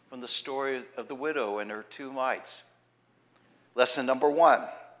lessons from the story of the widow and her 2 mites. Lesson number 1,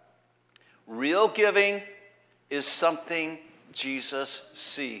 real giving is something Jesus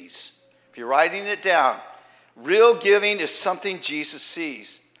sees. If you're writing it down, real giving is something Jesus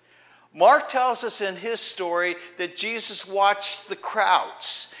sees. Mark tells us in his story that Jesus watched the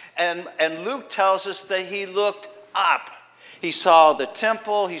crowds, and Luke tells us that he looked up. He saw the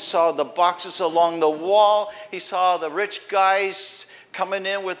temple, he saw the boxes along the wall, he saw the rich guys coming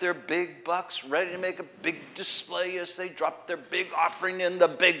in with their big bucks, ready to make a big display as they dropped their big offering in the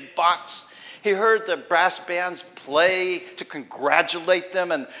big box. He heard the brass bands play to congratulate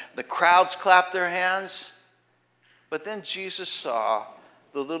them, and the crowds clapped their hands. But then Jesus saw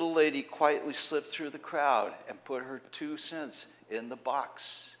the little lady quietly slip through the crowd and put her 2 cents in the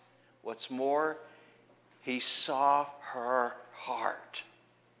box. What's more, he saw her heart.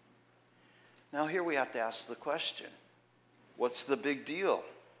 Now here we have to ask the question, what's the big deal?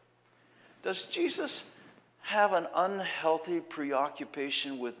 Does Jesus have an unhealthy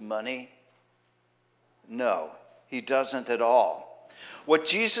preoccupation with money? No, he doesn't at all. What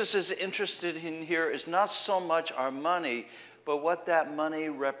Jesus is interested in here is not so much our money, but what that money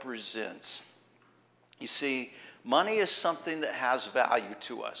represents. You see, money is something that has value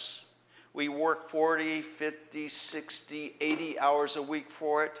to us. We work 40, 50, 60, 80 hours a week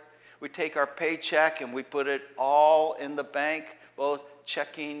for it. We take our paycheck and we put it all in the bank, both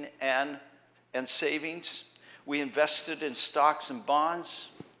checking and savings. We invest it in stocks and bonds.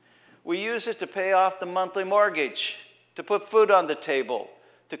 We use it to pay off the monthly mortgage, to put food on the table,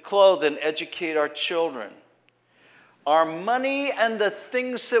 to clothe and educate our children. Our money and the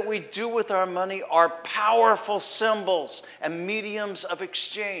things that we do with our money are powerful symbols and mediums of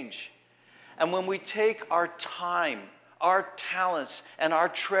exchange. And when we take our time, our talents, and our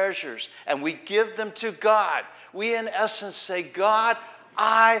treasures, and we give them to God, we in essence say, "God,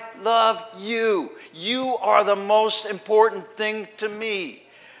 I love you. You are the most important thing to me.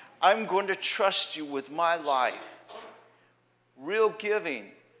 I'm going to trust you with my life." Real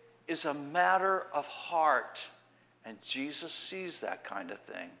giving is a matter of heart, and Jesus sees that kind of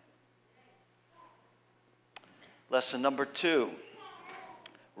thing. Lesson number 2,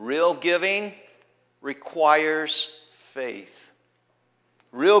 real giving requires faith.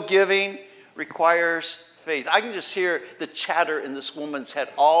 Real giving requires faith. I can just hear the chatter in this woman's head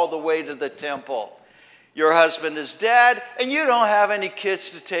all the way to the temple. Your husband is dead, and you don't have any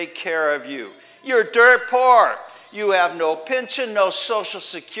kids to take care of you. You're dirt poor. You have no pension, no Social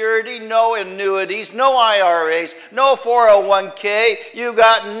Security, no annuities, no IRAs, no 401k. You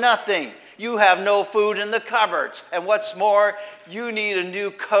got nothing. You have no food in the cupboards. And what's more, you need a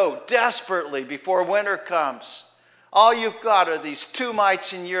new coat desperately before winter comes. All you've got are these 2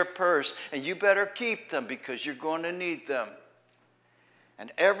 mites in your purse, and you better keep them because you're going to need them.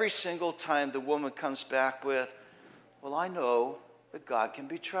 And every single time the woman comes back with, "Well, I know that God can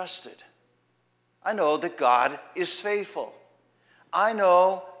be trusted. I know that God is faithful. I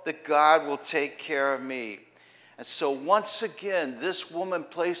know that God will take care of me." And so once again, this woman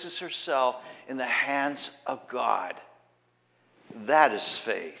places herself in the hands of God. That is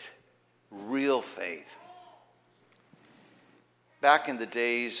faith, real faith. Back in the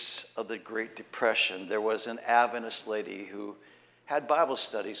days of the Great Depression, there was an Adventist lady who had Bible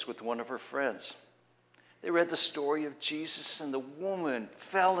studies with one of her friends. They read the story of Jesus, and the woman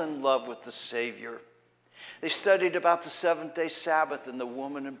fell in love with the Savior. They studied about the 7th-day Sabbath, and the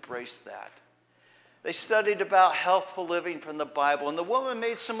woman embraced that. They studied about healthful living from the Bible, and the woman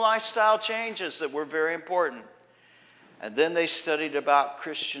made some lifestyle changes that were very important. And then they studied about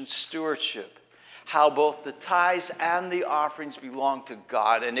Christian stewardship, how both the tithes and the offerings belong to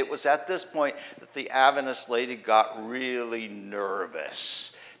God. And it was at this point that the Adventist lady got really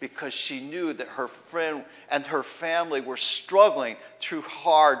nervous, because she knew that her friend and her family were struggling through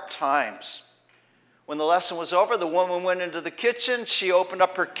hard times. When the lesson was over, the woman went into the kitchen. She opened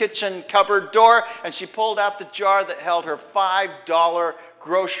up her kitchen cupboard door, and she pulled out the jar that held her $5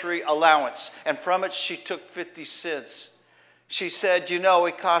 grocery allowance. And from it, she took 50 cents. She said, you know,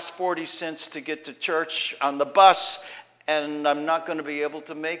 it costs 40 cents to get to church on the bus, and I'm not going to be able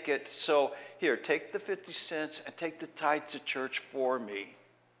to make it. So here, take the 50 cents and take the tithe to church for me.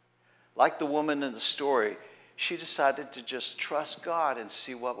 Like the woman in the story, she decided to just trust God and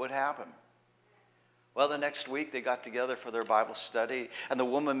see what would happen. Well, the next week they got together for their Bible study, and the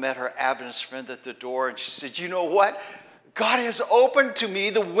woman met her Adventist friend at the door, and she said, you know what? God has opened to me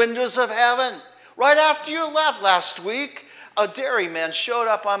the windows of heaven. Right after you left last week, a dairyman showed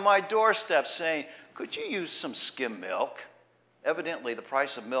up on my doorstep saying, could you use some skim milk? Evidently, the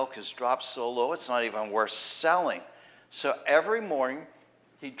price of milk has dropped so low, it's not even worth selling. So every morning,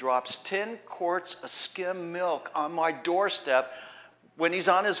 he drops 10 quarts of skim milk on my doorstep when he's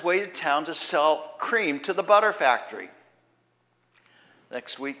on his way to town to sell cream to the butter factory.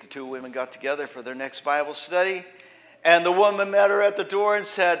 Next week, the two women got together for their next Bible study, and the woman met her at the door and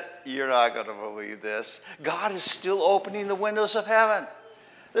said, you're not going to believe this. God is still opening the windows of heaven.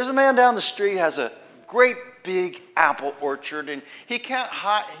 There's a man down the street who has a great big apple orchard, and he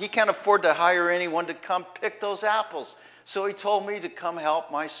can't afford to hire anyone to come pick those apples. So he told me to come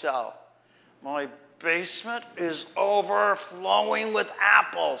help myself. My basement is overflowing with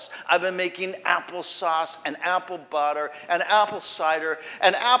apples. I'm making applesauce and apple butter and apple cider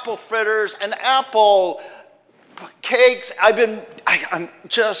and apple fritters and apple cakes. I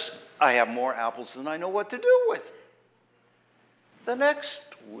have more apples than I know what to do with. The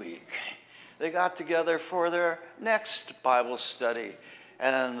next week, they got together for their next Bible study.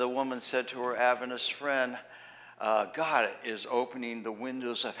 And the woman said to her Adventist friend, God is opening the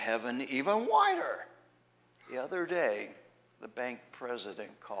windows of heaven even wider. The other day, the bank president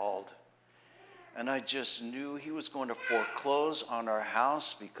called, and I just knew he was going to foreclose on our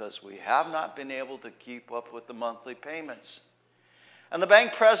house because we have not been able to keep up with the monthly payments. And the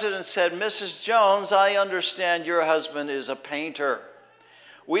bank president said, Mrs. Jones, I understand your husband is a painter.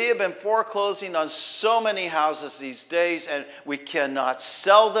 We have been foreclosing on so many houses these days, and we cannot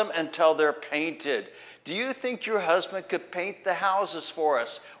sell them until they're painted. Do you think your husband could paint the houses for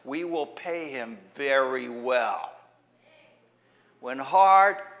us? We will pay him very well. When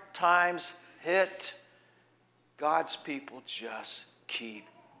hard times hit, God's people just keep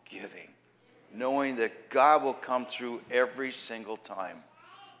giving, knowing that God will come through every single time.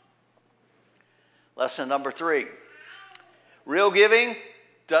 Lesson number 3. Real giving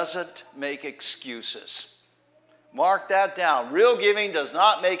doesn't make excuses. Mark that down. Real giving does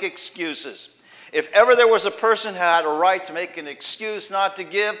not make excuses. If ever there was a person who had a right to make an excuse not to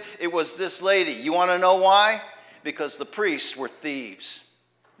give, it was this lady. You want to know why? Because the priests were thieves.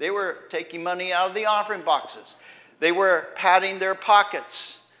 They were taking money out of the offering boxes. They were padding their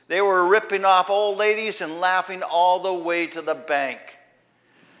pockets. They were ripping off old ladies and laughing all the way to the bank.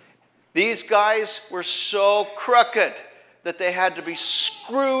 These guys were so crooked that they had to be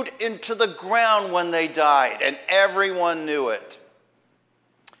screwed into the ground when they died, and everyone knew it.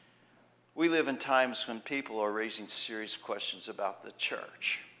 We live in times when people are raising serious questions about the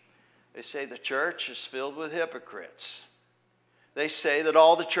church. They say the church is filled with hypocrites. They say that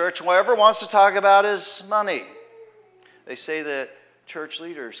all the church ever wants to talk about is money. They say that church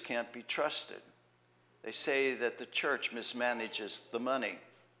leaders can't be trusted. They say that the church mismanages the money.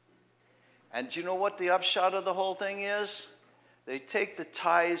 And do you know what the upshot of the whole thing is? They take the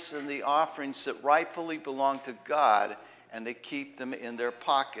tithes and the offerings that rightfully belong to God, and they keep them in their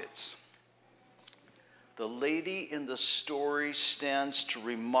pockets. The lady in the story stands to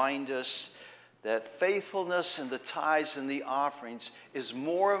remind us that faithfulness in the tithes and the offerings is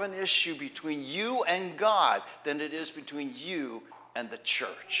more of an issue between you and God than it is between you and the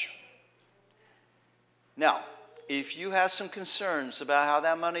church. Now, if you have some concerns about how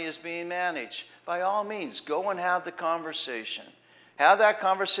that money is being managed, by all means, go and have the conversation. Have that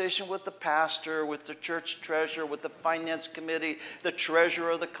conversation with the pastor, with the church treasurer, with the finance committee, the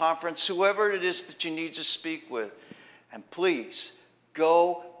treasurer of the conference, whoever it is that you need to speak with. And please,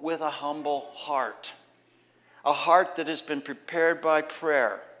 go with a humble heart. A heart that has been prepared by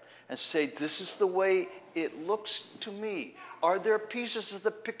prayer. And say, this is the way it looks to me. Are there pieces of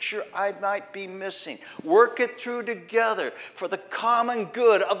the picture I might be missing? Work it through together for the common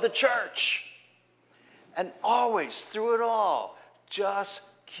good of the church. And always, through it all, just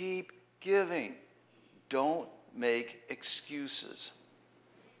keep giving. Don't make excuses.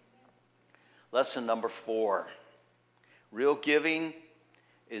 Lesson number 4. Real giving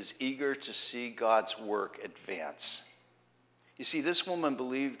is eager to see God's work advance. You see, this woman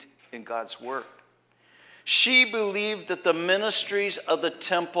believed in God's work. She believed that the ministries of the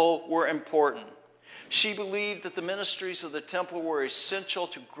temple were important. She believed that the ministries of the temple were essential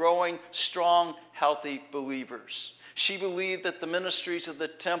to growing strong, healthy believers. She believed that the ministries of the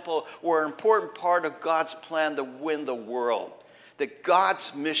temple were an important part of God's plan to win the world, that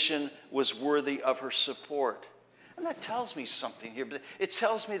God's mission was worthy of her support. And that tells me something here. It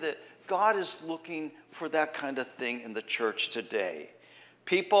tells me that God is looking for that kind of thing in the church today.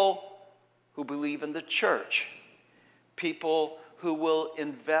 People who believe in the church. People who will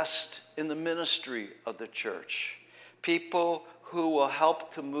invest in the ministry of the church. People who will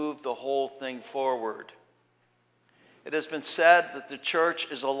help to move the whole thing forward. It has been said that the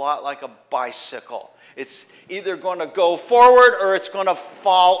church is a lot like a bicycle. It's either going to go forward or it's going to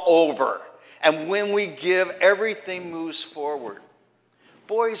fall over. And when we give, everything moves forward.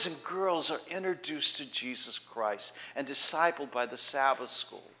 Boys and girls are introduced to Jesus Christ and discipled by the Sabbath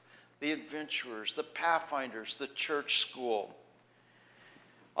school, the adventurers, the pathfinders, the church school.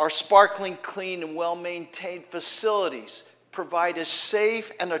 Our sparkling, clean, and well-maintained facilities provide a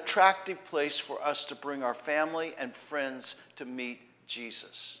safe and attractive place for us to bring our family and friends to meet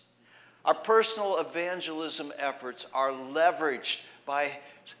Jesus. Our personal evangelism efforts are leveraged by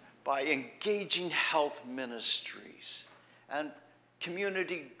engaging health ministries and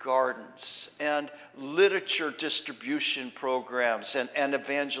community gardens and literature distribution programs and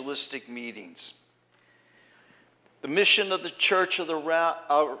evangelistic meetings. The mission of the church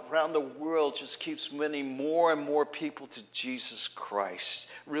around the world just keeps winning more and more people to Jesus Christ.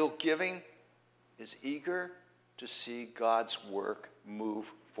 Real giving is eager to see God's work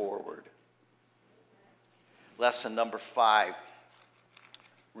move forward. Lesson number 5.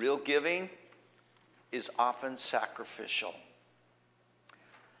 Real giving is often sacrificial.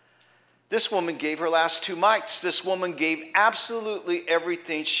 This woman gave her last 2 mites. This woman gave absolutely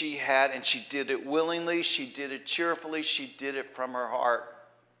everything she had, and she did it willingly, she did it cheerfully, she did it from her heart.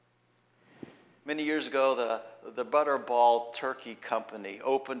 Many years ago, the Butterball Turkey Company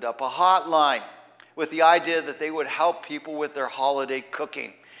opened up a hotline with the idea that they would help people with their holiday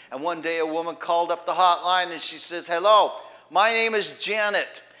cooking. And one day a woman called up the hotline and she says, "Hello, my name is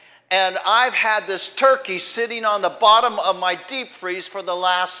Janet. And I've had this turkey sitting on the bottom of my deep freeze for the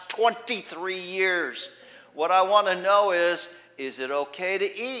last 23 years. What I want to know is it okay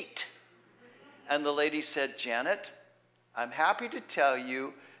to eat?" And the lady said, "Janet, I'm happy to tell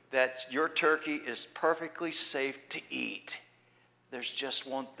you that your turkey is perfectly safe to eat. There's just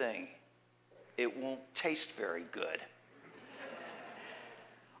one thing. It won't taste very good."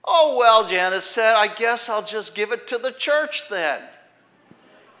 "Oh, well," Janet said, "I guess I'll just give it to the church then."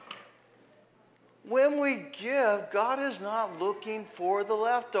 When we give, God is not looking for the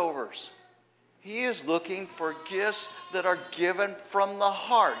leftovers. He is looking for gifts that are given from the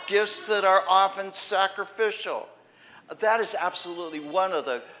heart, gifts that are often sacrificial. That is absolutely one of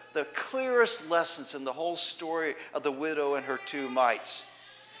the clearest lessons in the whole story of the widow and her 2 mites.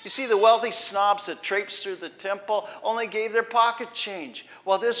 You see, the wealthy snobs that traipsed through the temple only gave their pocket change,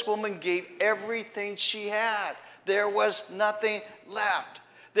 while this woman gave everything she had. There was nothing left.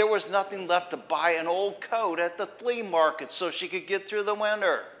 There was nothing left to buy an old coat at the flea market so she could get through the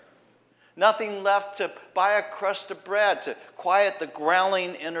winter. Nothing left to buy a crust of bread to quiet the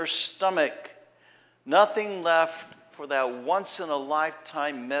growling in her stomach. Nothing left for that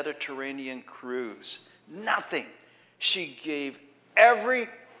once-in-a-lifetime Mediterranean cruise. Nothing. She gave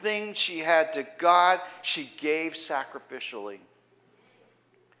everything she had to God. She gave sacrificially.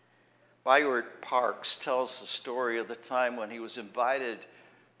 Byward Parks tells the story of the time when he was invited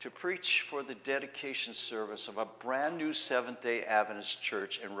to preach for the dedication service of a brand new Seventh-day Adventist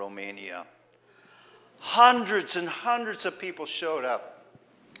church in Romania. Hundreds and hundreds of people showed up.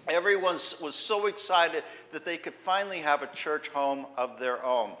 Everyone was so excited that they could finally have a church home of their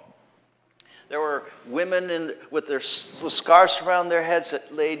own. There were women with scarves around their heads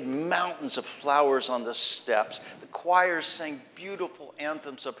that laid mountains of flowers on the steps. The choirs sang beautiful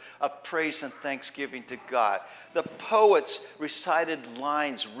anthems of praise and thanksgiving to God. The poets recited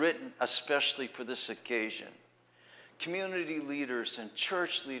lines written especially for this occasion. Community leaders and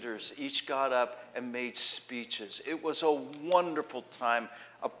church leaders each got up and made speeches. It was a wonderful time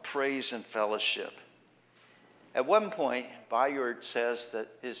of praise and fellowship. At one point, Bayard says that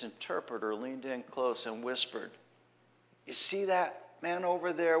his interpreter leaned in close and whispered, "You see that man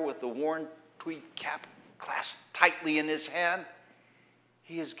over there with the worn tweed cap clasped tightly in his hand?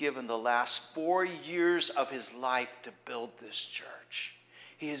 He has given the last 4 years of his life to build this church.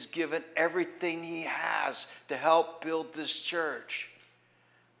 He has given everything he has to help build this church.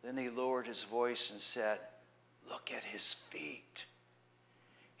 Then he lowered his voice and said, look at his feet.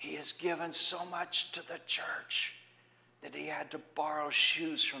 He has given so much to the church that he had to borrow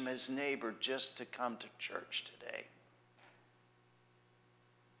shoes from his neighbor just to come to church today.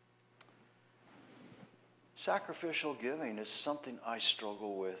 Sacrificial giving is something I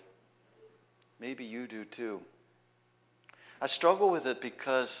struggle with. Maybe you do too. I struggle with it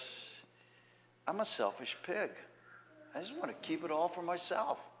because I'm a selfish pig. I just want to keep it all for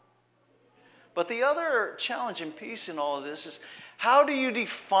myself. But the other challenging piece in all of this is, how do you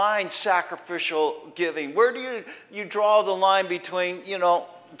define sacrificial giving? Where do you draw the line between,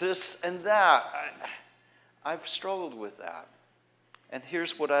 this and that? I've struggled with that. And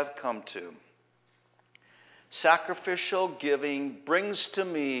here's what I've come to. Sacrificial giving brings to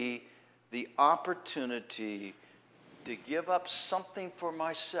me the opportunity to give up something for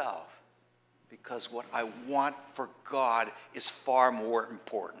myself because what I want for God is far more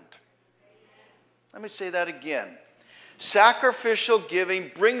important. Let me say that again. Sacrificial giving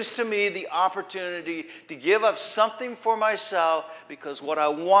brings to me the opportunity to give up something for myself because what I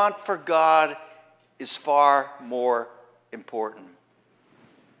want for God is far more important.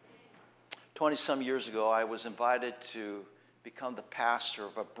 20-some years ago, I was invited to become the pastor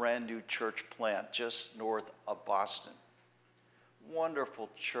of a brand new church plant just north of Boston. Wonderful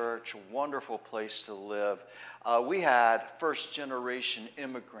church, wonderful place to live. We had first-generation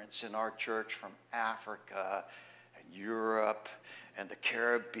immigrants in our church from Africa and Europe and the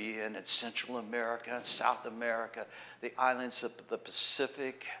Caribbean and Central America and South America, the islands of the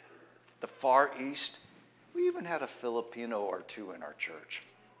Pacific, the Far East. We even had a Filipino or two in our church.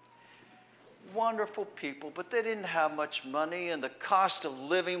 Wonderful people, but they didn't have much money and the cost of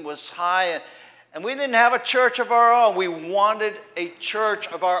living was high, and we didn't have a church of our own. We wanted a church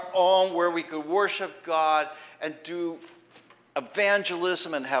of our own where we could worship God and do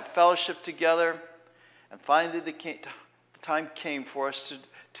evangelism and have fellowship together. And finally the time came for us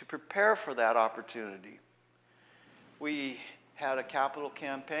to prepare for that opportunity. We had a capital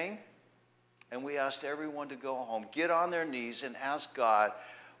campaign and we asked everyone to go home, get on their knees and ask God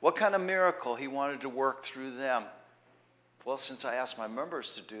what kind of miracle he wanted to work through them. Well, since I asked my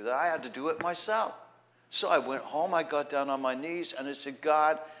members to do that, I had to do it myself. So I went home, I got down on my knees, and I said,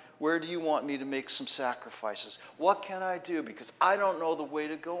 God, where do you want me to make some sacrifices? What can I do? Because I don't know the way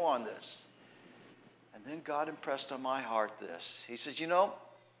to go on this. And then God impressed on my heart this. He says,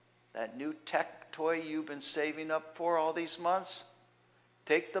 that new tech toy you've been saving up for all these months,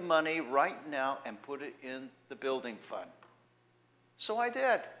 take the money right now and put it in the building fund. So I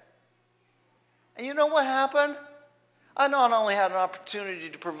did. And you know what happened? I not only had an opportunity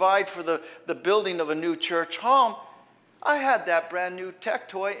to provide for the building of a new church home, I had that brand new tech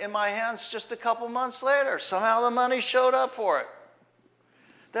toy in my hands just a couple months later. Somehow the money showed up for it.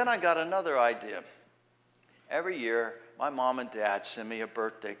 Then I got another idea. Every year, my mom and dad send me a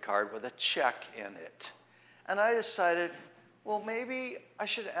birthday card with a check in it. And I decided, well, maybe I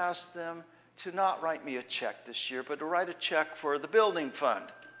should ask them to not write me a check this year, but to write a check for the building fund.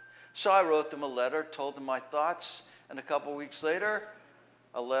 So I wrote them a letter, told them my thoughts, and a couple weeks later,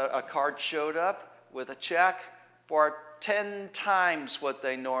 a card showed up with a check for 10 times what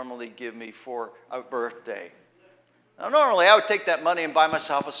they normally give me for a birthday. Now, normally I would take that money and buy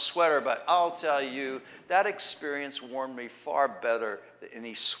myself a sweater, but I'll tell you, that experience warmed me far better than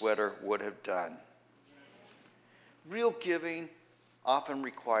any sweater would have done. Real giving often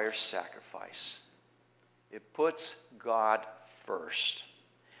requires sacrifice. It puts God first.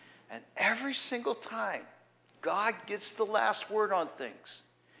 And every single time, God gets the last word on things.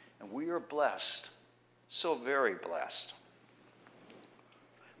 And we are blessed, so very blessed.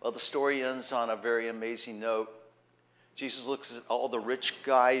 Well, the story ends on a very amazing note. Jesus looks at all the rich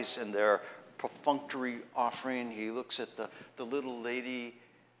guys and their perfunctory offering. He looks at the little lady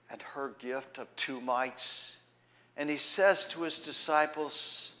and her gift of 2 mites. And he says to his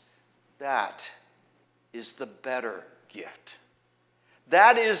disciples, that is the better gift.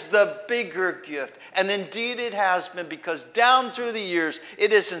 That is the bigger gift. And indeed it has been, because down through the years,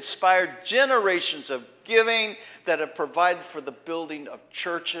 it has inspired generations of giving that have provided for the building of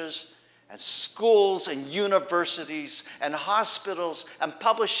churches and schools and universities and hospitals and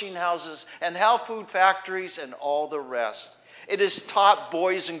publishing houses and health food factories and all the rest. It has taught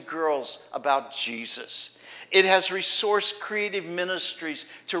boys and girls about Jesus. It has resourced creative ministries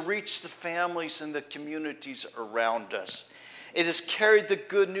to reach the families and the communities around us. It has carried the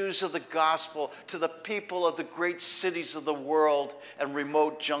good news of the gospel to the people of the great cities of the world and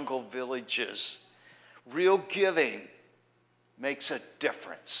remote jungle villages. Real giving makes a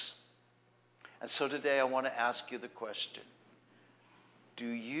difference. And so today I want to ask you the question, do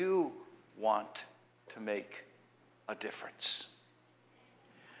you want to make a difference?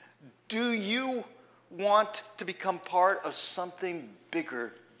 Do you want to become part of something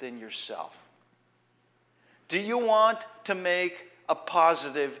bigger than yourself? Do you want to make a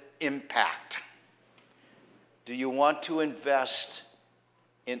positive impact? Do you want to invest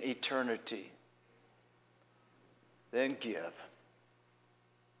in eternity? Then give.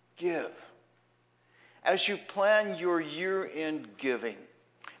 Give. As you plan your year-end giving,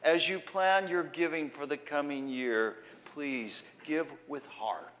 as you plan your giving for the coming year, please give with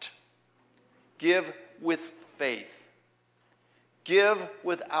heart. Give with faith. Give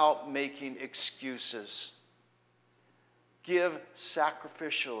without making excuses. Give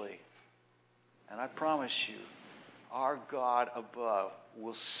sacrificially. And I promise you, our God above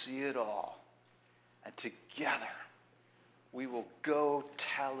will see it all. And together, we will go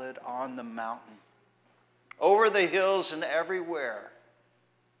tell it on the mountain, over the hills and everywhere,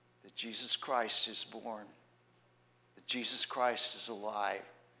 that Jesus Christ is born, that Jesus Christ is alive,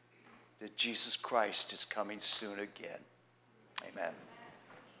 that Jesus Christ is coming soon again. Amen.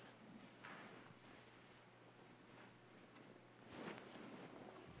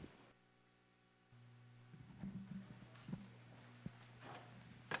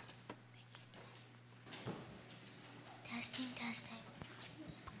 Testing.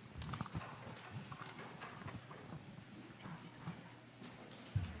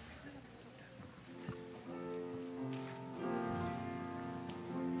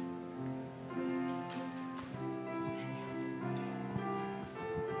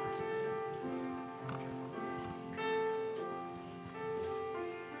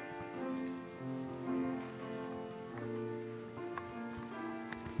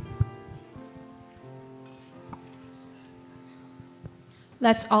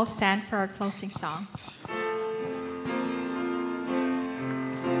 Let's all stand for our closing song.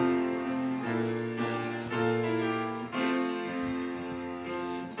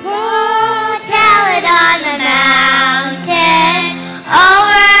 Go tell it on the mountain,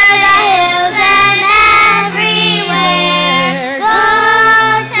 over the hills and everywhere. Go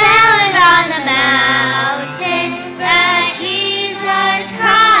tell it on the mountain that Jesus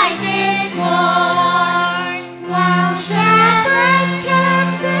Christ is born. While shepherds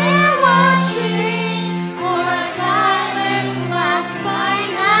kept their watching, or silent flocks by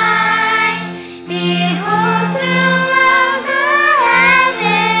night, behold, throughout the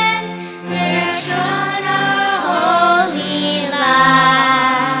heavens there shone a holy light.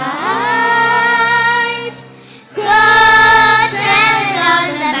 Go tell it on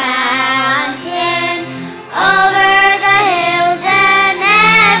the mountain, over the hills and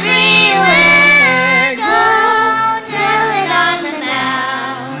everywhere. Go tell it on the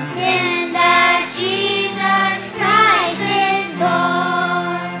mountain that Jesus Christ is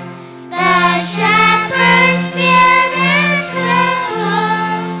born. The shepherds feared and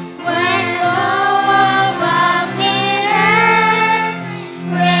trembled when low above the earth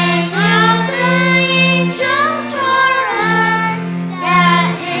rang out the angels' chorus that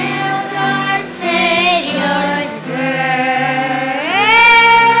hailed our Savior's birth.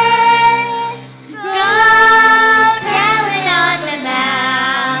 Go tell it on the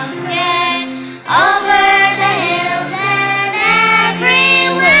mountain, over the hills and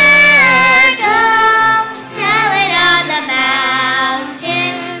everywhere. Go tell it on the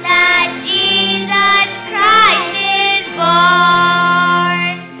mountain that Jesus Christ is born.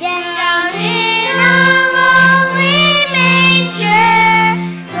 Down in a lowly manger,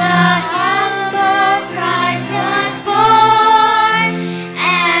 the humble Christ was born,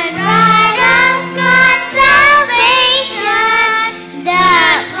 and right us God's salvation,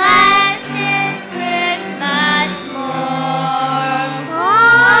 that blessed Christmas morn.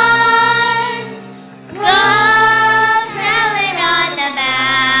 Go tell it on the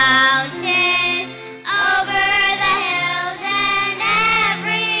mountain, over the hills and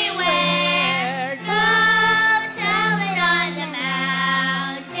everywhere. Go tell it on the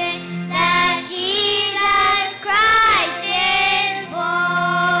mountain that Jesus Christ is born.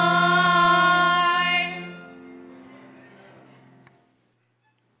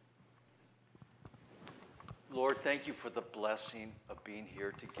 Lord, thank you for the blessing of being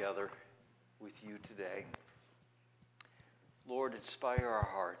here together with you today. Lord, inspire our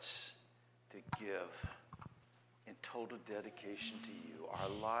hearts to give in total dedication to you, our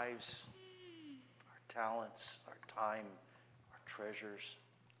lives, our talents, our time, treasures.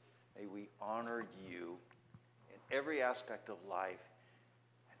 May we honor you in every aspect of life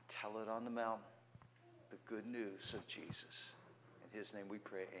and tell it on the mountain, the good news of Jesus. In his name we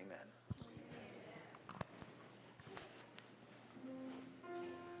pray, amen.